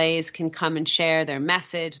Transformative Plays can come and share their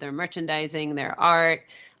message, their merchandising, their art,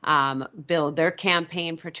 build their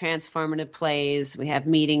campaign for Transformative Plays. We have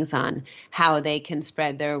meetings on how they can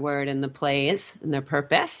spread their word in the plays and their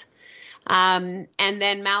purpose. And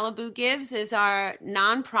then Malibu Gives is our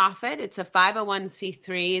nonprofit. It's a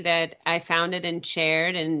 501c3 that I founded and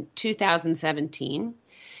chaired in 2017.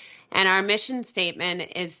 And our mission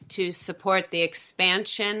statement is to support the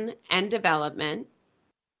expansion and development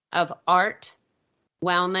of art,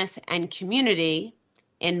 wellness, and community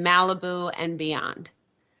in Malibu and beyond.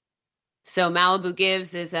 So Malibu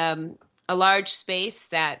Gives is a large space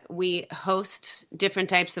that we host different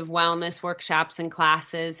types of wellness workshops and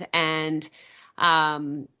classes, and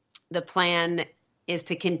the plan is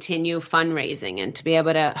to continue fundraising and to be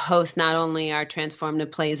able to host not only our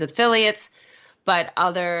Transformative Plays affiliates, but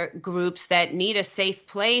other groups that need a safe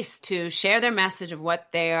place to share their message of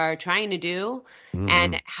what they are trying to do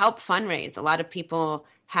and help fundraise. A lot of people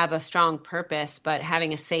have a strong purpose, but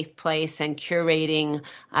having a safe place and curating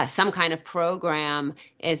some kind of program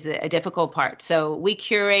is a difficult part. So we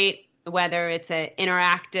curate, whether it's an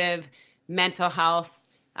interactive mental health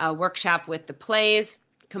workshop with the plays,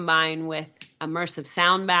 combined with immersive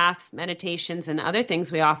sound baths, meditations, and other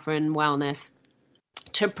things we offer in wellness,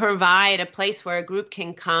 to provide a place where a group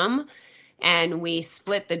can come, and we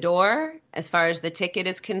split the door as far as the ticket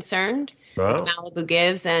is concerned. Wow. Malibu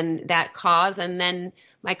Gives and that cause. And then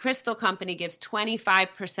my crystal company gives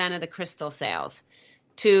 25% of the crystal sales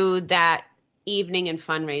to that evening and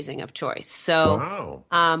fundraising of choice. So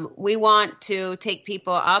we want to take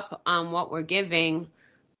people up on what we're giving.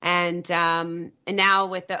 And now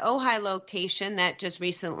with the Ojai location that just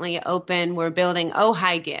recently opened, we're building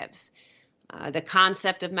Ojai Gives. The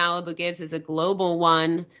concept of Malibu Gives is a global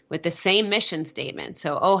one with the same mission statement.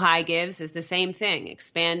 So Ojai Gives is the same thing,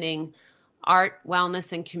 expanding art,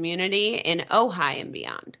 wellness, and community in Ojai and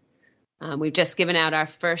beyond. We've just given out our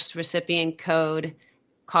first recipient code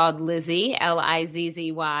called Lizzie,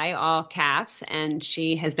 Lizzy, all caps, and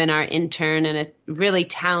she has been our intern and a really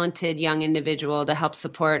talented young individual to help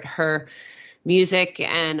support her music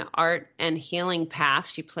and art and healing path.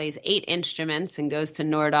 She plays 8 instruments and goes to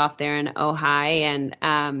Nordhoff there in Ojai,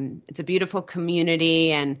 and it's a beautiful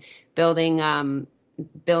community and building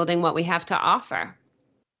what we have to offer.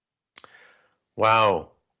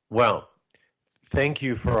 Wow. Well, thank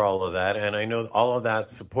you for all of that. And I know all of that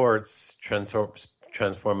supports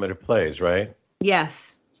Transformative Plays, right?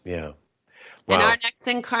 Yes. Yeah. Wow. And our next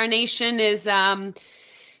incarnation is we're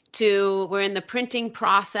in the printing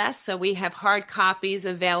process. So we have hard copies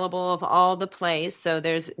available of all the plays. So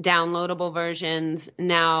there's downloadable versions,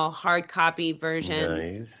 now hard copy versions.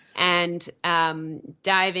 Nice. And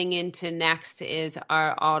diving into next is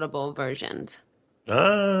our Audible versions.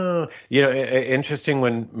 Oh, interesting.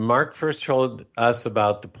 When Mark first told us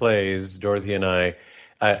about the plays, Dorothy and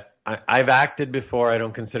I've acted before. I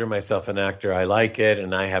don't consider myself an actor. I like it,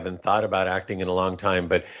 and I haven't thought about acting in a long time.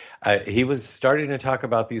 But he was starting to talk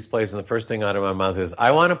about these plays, and the first thing out of my mouth is,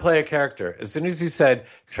 I want to play a character. As soon as he said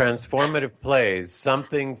Transformative Plays,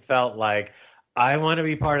 something felt like, I want to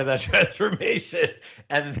be part of that transformation.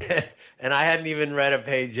 And I hadn't even read a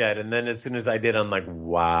page yet. And then as soon as I did, I'm like,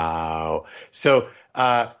 wow. So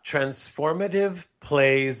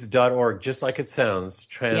transformativeplays.org, just like it sounds,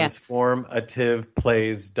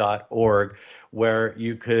 transformativeplays.org, where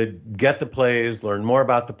you could get the plays, learn more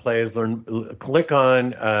about the plays, click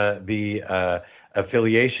on the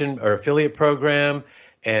affiliation or affiliate program,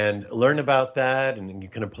 and learn about that, and you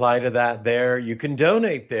can apply to that there. You can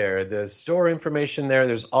donate there. The store information there.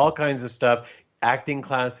 There's all kinds of stuff, acting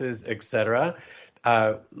classes, etc.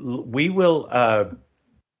 We're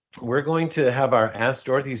going to have our Ask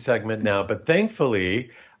Dorothy segment now, but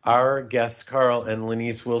thankfully, our guests, Carl and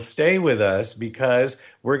Lenise, will stay with us because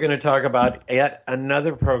we're going to talk about yet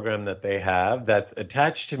another program that they have that's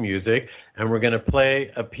attached to music, and we're going to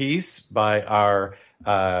play a piece by our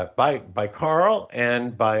by Carl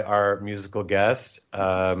and by our musical guest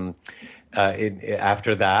after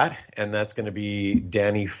that, and that's going to be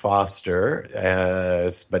Danny Foster.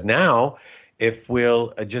 But now, if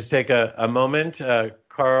we'll just take a moment,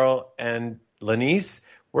 Carl and Lenise,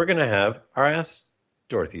 we're going to have our Ask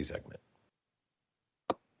Dorothy segment.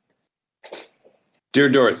 Dear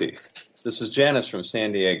Dorothy, this is Janice from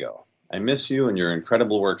San Diego. I miss you and your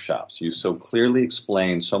incredible workshops. You so clearly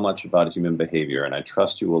explain so much about human behavior, and I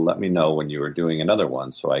trust you will let me know when you are doing another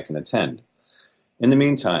one so I can attend. In the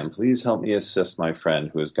meantime, please help me assist my friend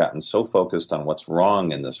who has gotten so focused on what's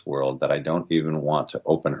wrong in this world that I don't even want to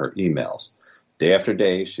open her emails. Day after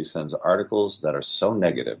day, she sends articles that are so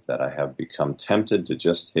negative that I have become tempted to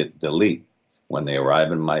just hit delete when they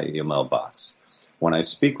arrive in my email box. When I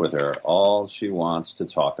speak with her, all she wants to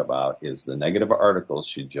talk about is the negative articles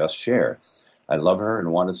she just shared. I love her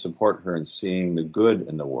and want to support her in seeing the good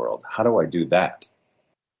in the world. How do I do that?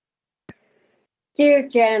 Dear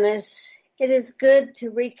Janice, it is good to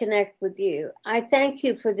reconnect with you. I thank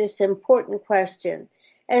you for this important question,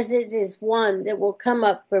 as it is one that will come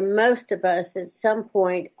up for most of us at some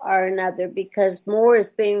point or another, because more is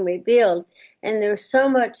being revealed and there's so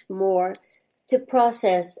much more to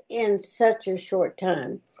process in such a short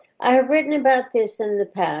time. I have written about this in the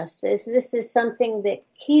past, as this is something that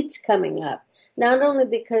keeps coming up, not only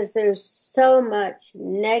because there's so much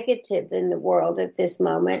negative in the world at this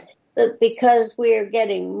moment, but because we are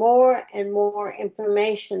getting more and more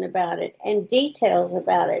information about it and details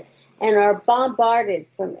about it and are bombarded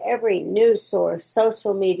from every news source,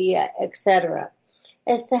 social media, etc.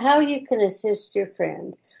 As to how you can assist your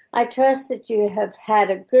friend, I trust that you have had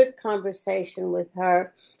a good conversation with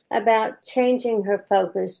her about changing her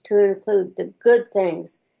focus to include the good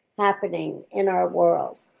things happening in our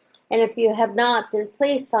world. And if you have not, then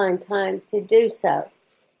please find time to do so.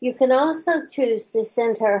 You can also choose to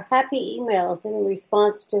send her happy emails in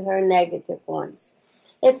response to her negative ones.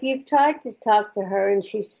 If you've tried to talk to her and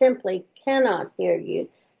she simply cannot hear you,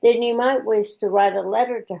 then you might wish to write a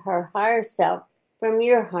letter to her higher self from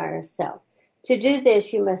your higher self. To do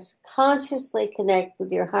this, you must consciously connect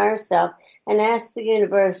with your higher self and ask the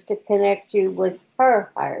universe to connect you with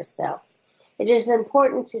her higher self. It is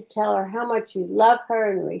important to tell her how much you love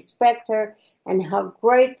her and respect her and how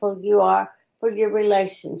grateful you are for your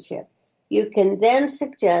relationship. You can then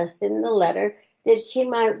suggest in the letter that she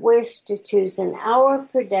might wish to choose an hour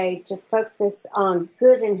per day to focus on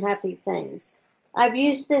good and happy things. I've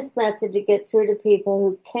used this method to get through to people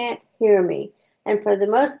who can't hear me, and for the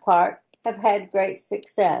most part, have had great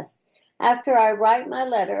success. After I write my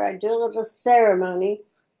letter, I do a little ceremony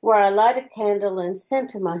where I light a candle and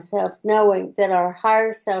center myself, knowing that our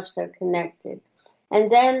higher selves are connected.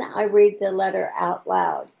 And then I read the letter out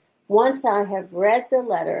loud. Once I have read the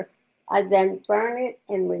letter, I then burn it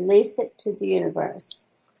and release it to the universe.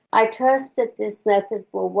 I trust that this method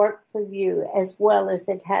will work for you as well as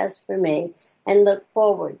it has for me, and look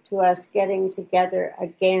forward to us getting together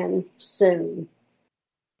again soon.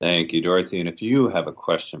 Thank you, Dorothy. And if you have a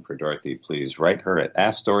question for Dorothy, please write her at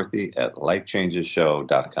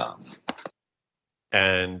AskDorothy@LifeChangesShow.com.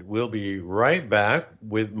 And we'll be right back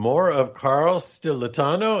with more of Carl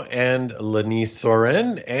Stillitano and Lenise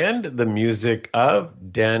Soren and the music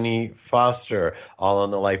of Danny Foster, all on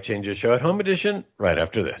the Life Changes Show at Home Edition right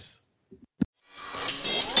after this.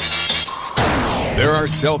 There are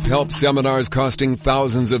self-help seminars costing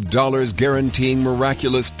thousands of dollars guaranteeing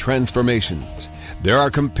miraculous transformations. There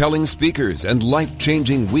are compelling speakers and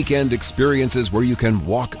life-changing weekend experiences where you can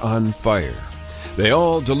walk on fire. They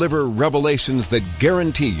all deliver revelations that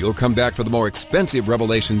guarantee you'll come back for the more expensive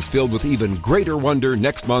revelations filled with even greater wonder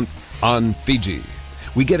next month on Fiji.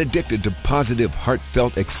 We get addicted to positive,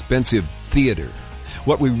 heartfelt, expensive theater.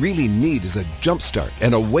 What we really need is a jumpstart,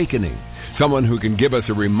 an awakening, someone who can give us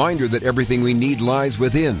a reminder that everything we need lies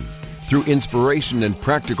within. Through inspiration and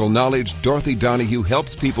practical knowledge, Dorothy Donahue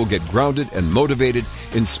helps people get grounded and motivated,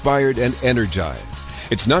 inspired and energized.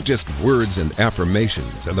 It's not just words and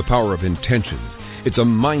affirmations and the power of intention. It's a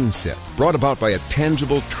mindset brought about by a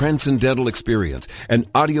tangible, transcendental experience, an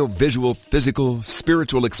audio-visual, physical,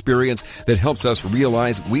 spiritual experience that helps us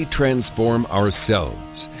realize we transform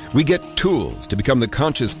ourselves. We get tools to become the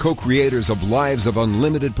conscious co-creators of lives of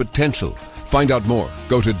unlimited potential. Find out more.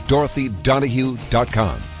 Go to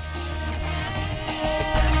DorothyDonahue.com.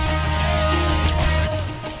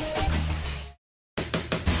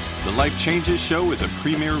 The Life Changes Show is a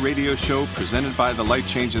premier radio show presented by the Life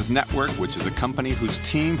Changes Network, which is a company whose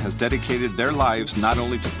team has dedicated their lives not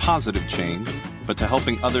only to positive change, but to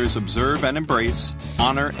helping others observe and embrace,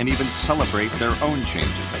 honor, and even celebrate their own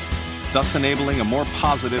changes, thus enabling a more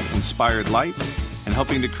positive, inspired life and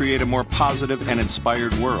helping to create a more positive and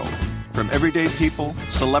inspired world. From everyday people,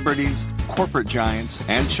 celebrities, corporate giants,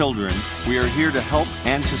 and children, we are here to help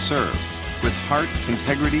and to serve. With heart,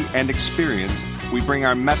 integrity, and experience, we bring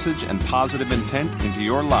our message and positive intent into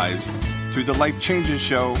your lives through the Life Changes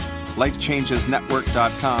Show,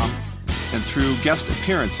 LifeChangesNetwork.com, and through guest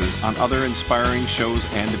appearances on other inspiring shows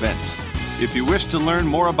and events. If you wish to learn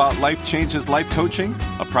more about Life Changes Life Coaching,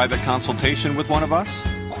 a private consultation with one of us,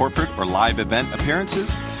 corporate or live event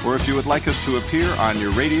appearances, or if you would like us to appear on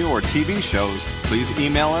your radio or TV shows, please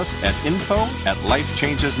email us at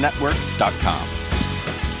info@lifechangesnetwork.com.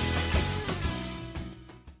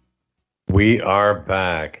 We are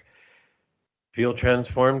back. Feel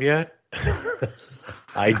transformed yet?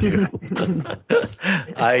 I do.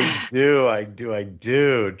 I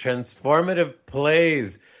do. Transformative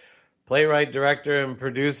Plays. Playwright, director, and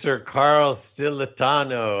producer Carl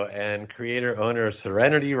Stillitano, and creator-owner of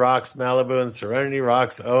SorenityRocksMalibu and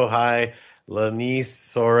SorenityRocksOjai, Lenise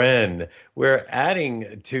Soren. We're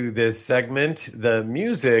adding to this segment the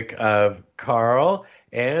music of Carl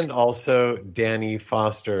and also Danny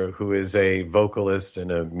Foster, who is a vocalist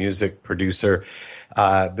and a music producer.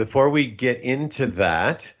 Before we get into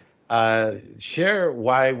that, share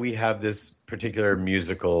why we have this particular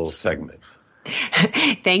musical segment.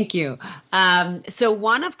 Thank you. So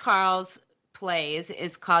one of Carl's plays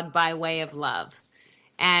is called By Way of Love.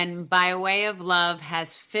 And By Way of Love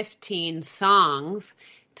has 15 songs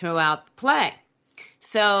throughout the play.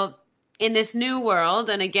 So in this new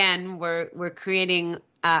world, and again, we're creating,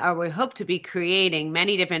 or we hope to be creating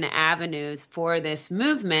many different avenues for this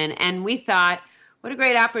movement. And we thought, what a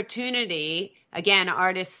great opportunity, again,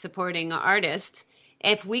 artists supporting artists,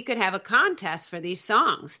 if we could have a contest for these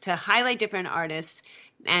songs to highlight different artists.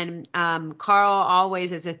 And Carl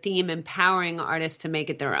always is a theme, empowering artists to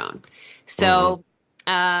make it their own. So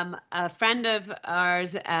a friend of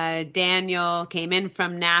ours, Daniel, came in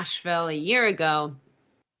from Nashville a year ago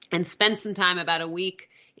and spent some time, about a week,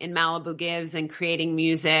 in Malibu Gives and creating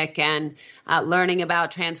music and learning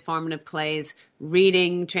about transformative plays,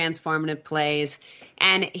 reading transformative plays.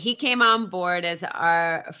 And he came on board as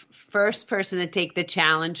our first person to take the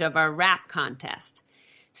challenge of our rap contest.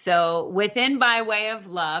 So within By Way of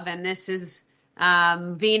Love, and this is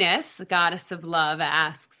Venus, the goddess of love,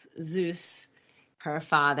 asks Zeus, her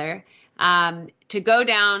father, to go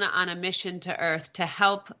down on a mission to Earth to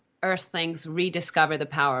help Earthlings rediscover the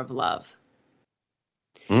power of love.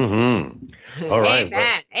 Mm-hmm. All right.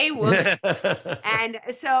 Amen. A woman. And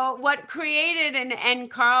so what created,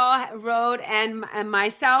 and Carl wrote, and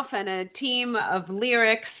myself and a team of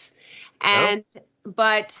lyrics, and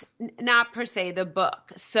but not per se the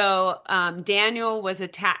book. So Daniel was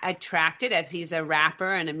attracted, as he's a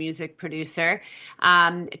rapper and a music producer,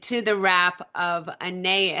 to the rap of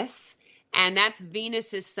Aeneas, and that's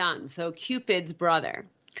Venus's son, so Cupid's brother.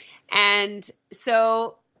 And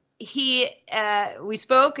so we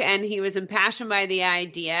spoke, and he was impassioned by the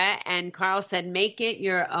idea, and Carl said, make it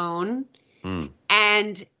your own.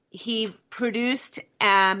 And he produced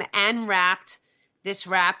and rapped this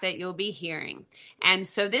rap that you'll be hearing. And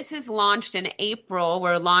so this is launched in April.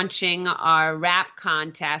 We're launching our rap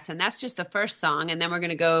contest, and that's just the first song, and then we're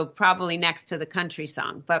going to go probably next to the country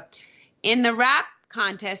song. But in the rap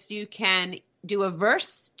contest, you can do a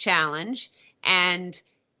verse challenge and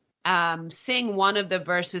sing one of the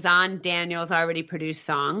verses on Daniel's already produced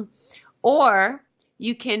song, or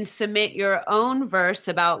you can submit your own verse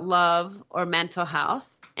about love or mental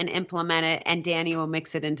health and implement it, and Danny will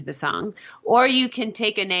mix it into the song. Or you can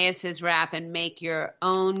take Aeneas's rap and make your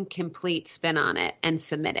own complete spin on it and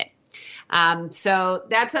submit it. So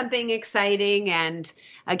that's something exciting. And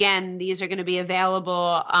again, these are going to be available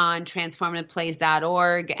on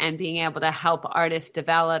TransformativePlays.org and being able to help artists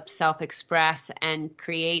develop, self-express, and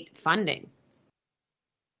create funding.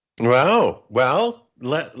 Wow. Well,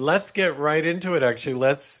 let's get right into it, actually.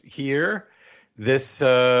 Let's hear this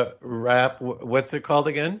rap. What's it called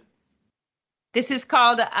again? This is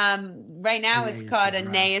called, right now it's called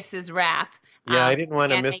Aeneas's Rap. Yeah, I didn't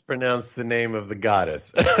want to mispronounce the name of the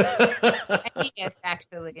goddess. Aeneas,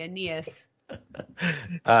 actually, Aeneas.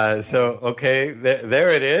 Okay, there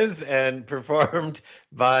it is, and performed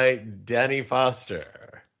by Danny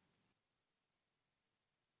Foster.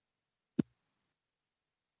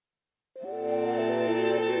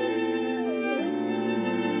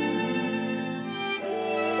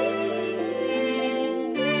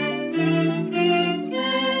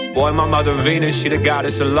 Boy, my mother Venus, she the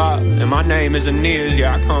goddess of love. And my name is Aeneas,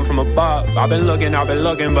 yeah, I come from above. I've been looking,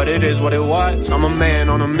 but it is what it was. I'm a man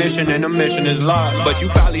on a mission, and the mission is love. But you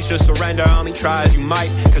probably should surrender, only try as you might.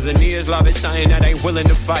 Cause Aeneas love is something that ain't willing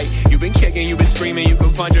to fight. You been kicking, you been screaming, you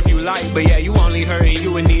can punch if you like. But yeah, you only hurting,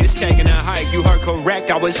 you and Aeneas taking a hike. You heard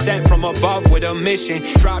correct, I was sent from above with a mission.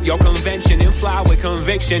 Drop your convention and fly with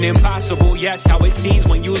conviction. Impossible, yes, how it seems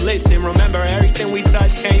when you listen. Remember, everything we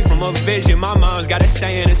touch came from a vision. My mom's got a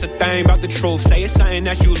saying, it's a thing about the truth. Say it's something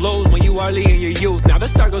that you lose when you early in your youth. Now the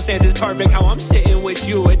circumstance is perfect, how I'm sitting with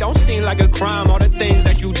you. It don't seem like a crime, all the things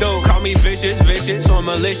that you do. Call me vicious, or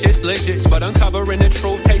malicious, but uncovering the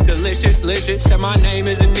truth tastes delicious. Said my name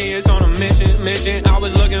is Lenise on a mission. I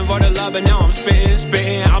was looking for the love, but now I'm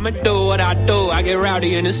spitting. I'ma do what I do. I get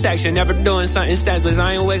rowdy in the section, never doing something senseless.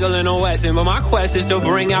 I ain't wiggling or westing, but my quest is to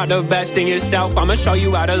bring out the best in yourself. I'ma show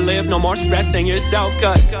you how to live, no more stressing yourself,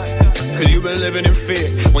 cause you been living in fear.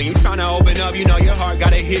 When you tryna open up, you know your heart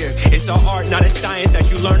gotta hear. It's an art, not a science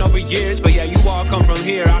that you learn over years. But yeah, you all come from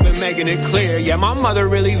here, I've been making it clear. Yeah, my mother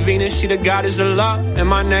really Venus, she the goddess of love. And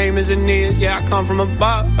my name is Lenise, yeah, I come from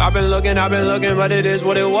above. I've been looking, but it is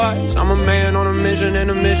what it was. I'm a man on a mission, and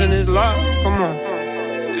the mission is love. Come on.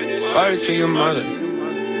 Word to your mother,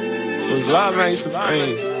 whose love ain't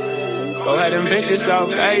supreme. Go ahead and pinch yourself,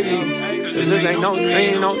 baby. Cause this ain't no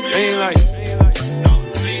dream like.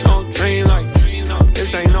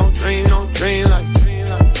 This ain't no dream like.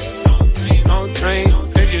 No dream,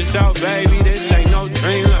 pinch yourself, baby. This ain't no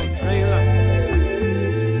dream like.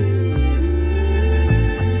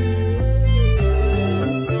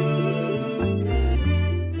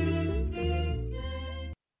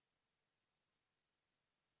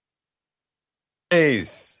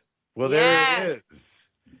 Well, there it is.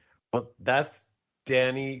 Well, that's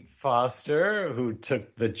Danny Foster, who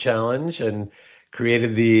took the challenge and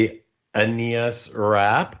created the Aeneas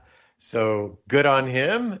rap. So good on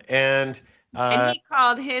him. And he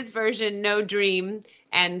called his version No Dream.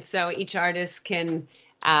 And so each artist can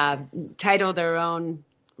title their own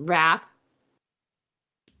rap.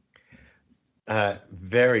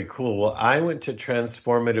 Very cool. Well, I went to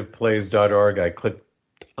TransformativePlays.org. I clicked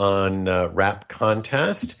on rap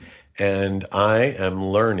contest, and I am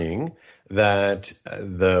learning that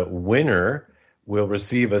the winner will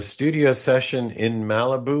receive a studio session in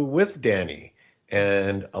Malibu with Danny,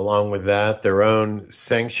 and along with that, their own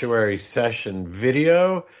sanctuary session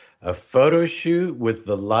video, a photo shoot with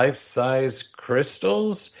the life-size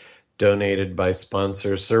crystals donated by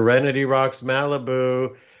sponsor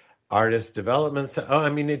SorenityRocksMalibu, artist development.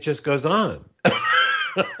 It just goes on.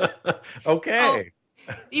 Okay.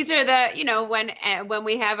 These are the, when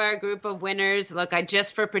we have our group of winners, look,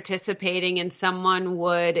 just for participating, and someone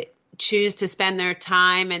would choose to spend their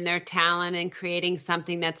time and their talent in creating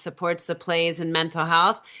something that supports the plays and mental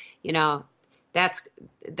health, that's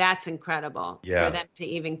incredible for them to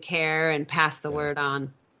even care and pass the word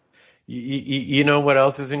on. You know what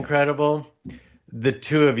else is incredible? The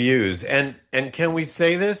two of yous. And can we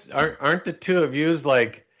say this? Aren't the two of yous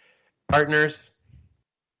like partners?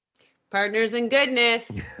 Partners in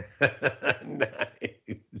goodness.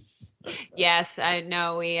 Nice. Yes, I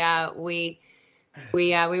know. We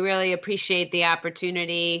really appreciate the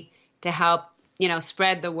opportunity to help,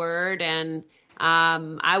 spread the word. And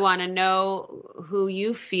I want to know who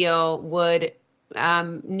you feel would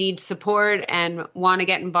need support and want to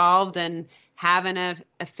get involved and have an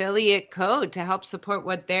affiliate code to help support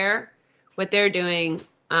what they're doing.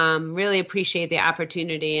 Really appreciate the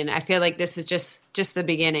opportunity, and I feel like this is just the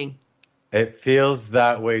beginning. It feels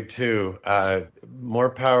that way too.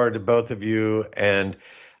 More power to both of you. And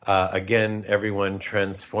again, everyone,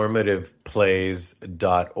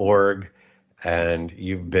 TransformativePlays.org. And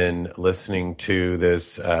you've been listening to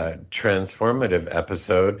this transformative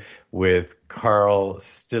episode with Carl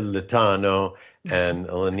Stillitano and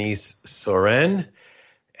Lenise Soren.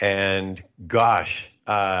 And gosh,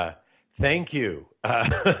 thank you.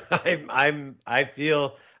 I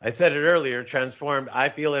feel, I said it earlier, transformed. I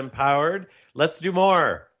feel empowered. Let's do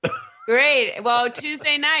more. Great. Well,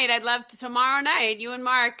 Tuesday night, I'd love to, tomorrow night, you and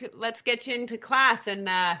Mark, let's get you into class and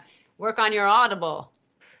work on your Audible.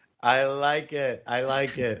 I like it.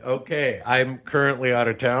 Okay. I'm currently out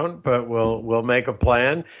of town, but we'll make a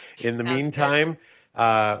plan. In the meantime,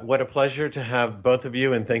 what a pleasure to have both of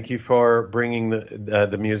you, and thank you for bringing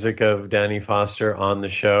the music of Danny Foster on the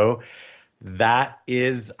show. That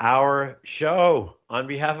is our show. On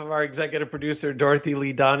behalf of our executive producer, Dorothy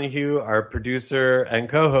Lee Donahue, our producer and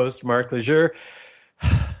co-host, Mark Lejeune,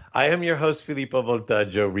 I am your host, Filippo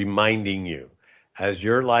Voltaggio, reminding you, as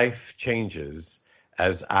your life changes,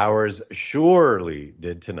 as ours surely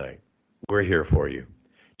did tonight, we're here for you.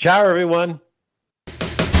 Ciao, everyone.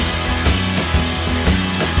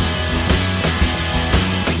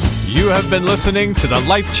 You have been listening to the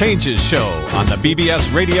Life Changes Show on the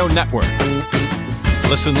BBS Radio Network.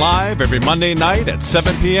 Listen live every Monday night at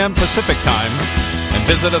 7 p.m. Pacific Time and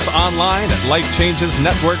visit us online at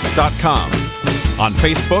lifechangesnetwork.com, on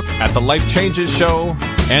Facebook at The Life Changes Show,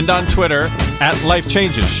 and on Twitter at Life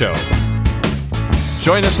Changes Show.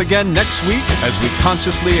 Join us again next week as we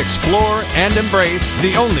consciously explore and embrace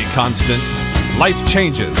the only constant, life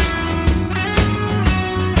changes.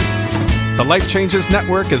 The Life Changes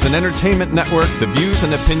Network is an entertainment network. The views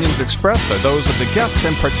and opinions expressed are those of the guests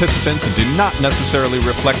and participants and do not necessarily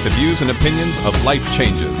reflect the views and opinions of Life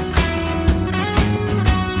Changes.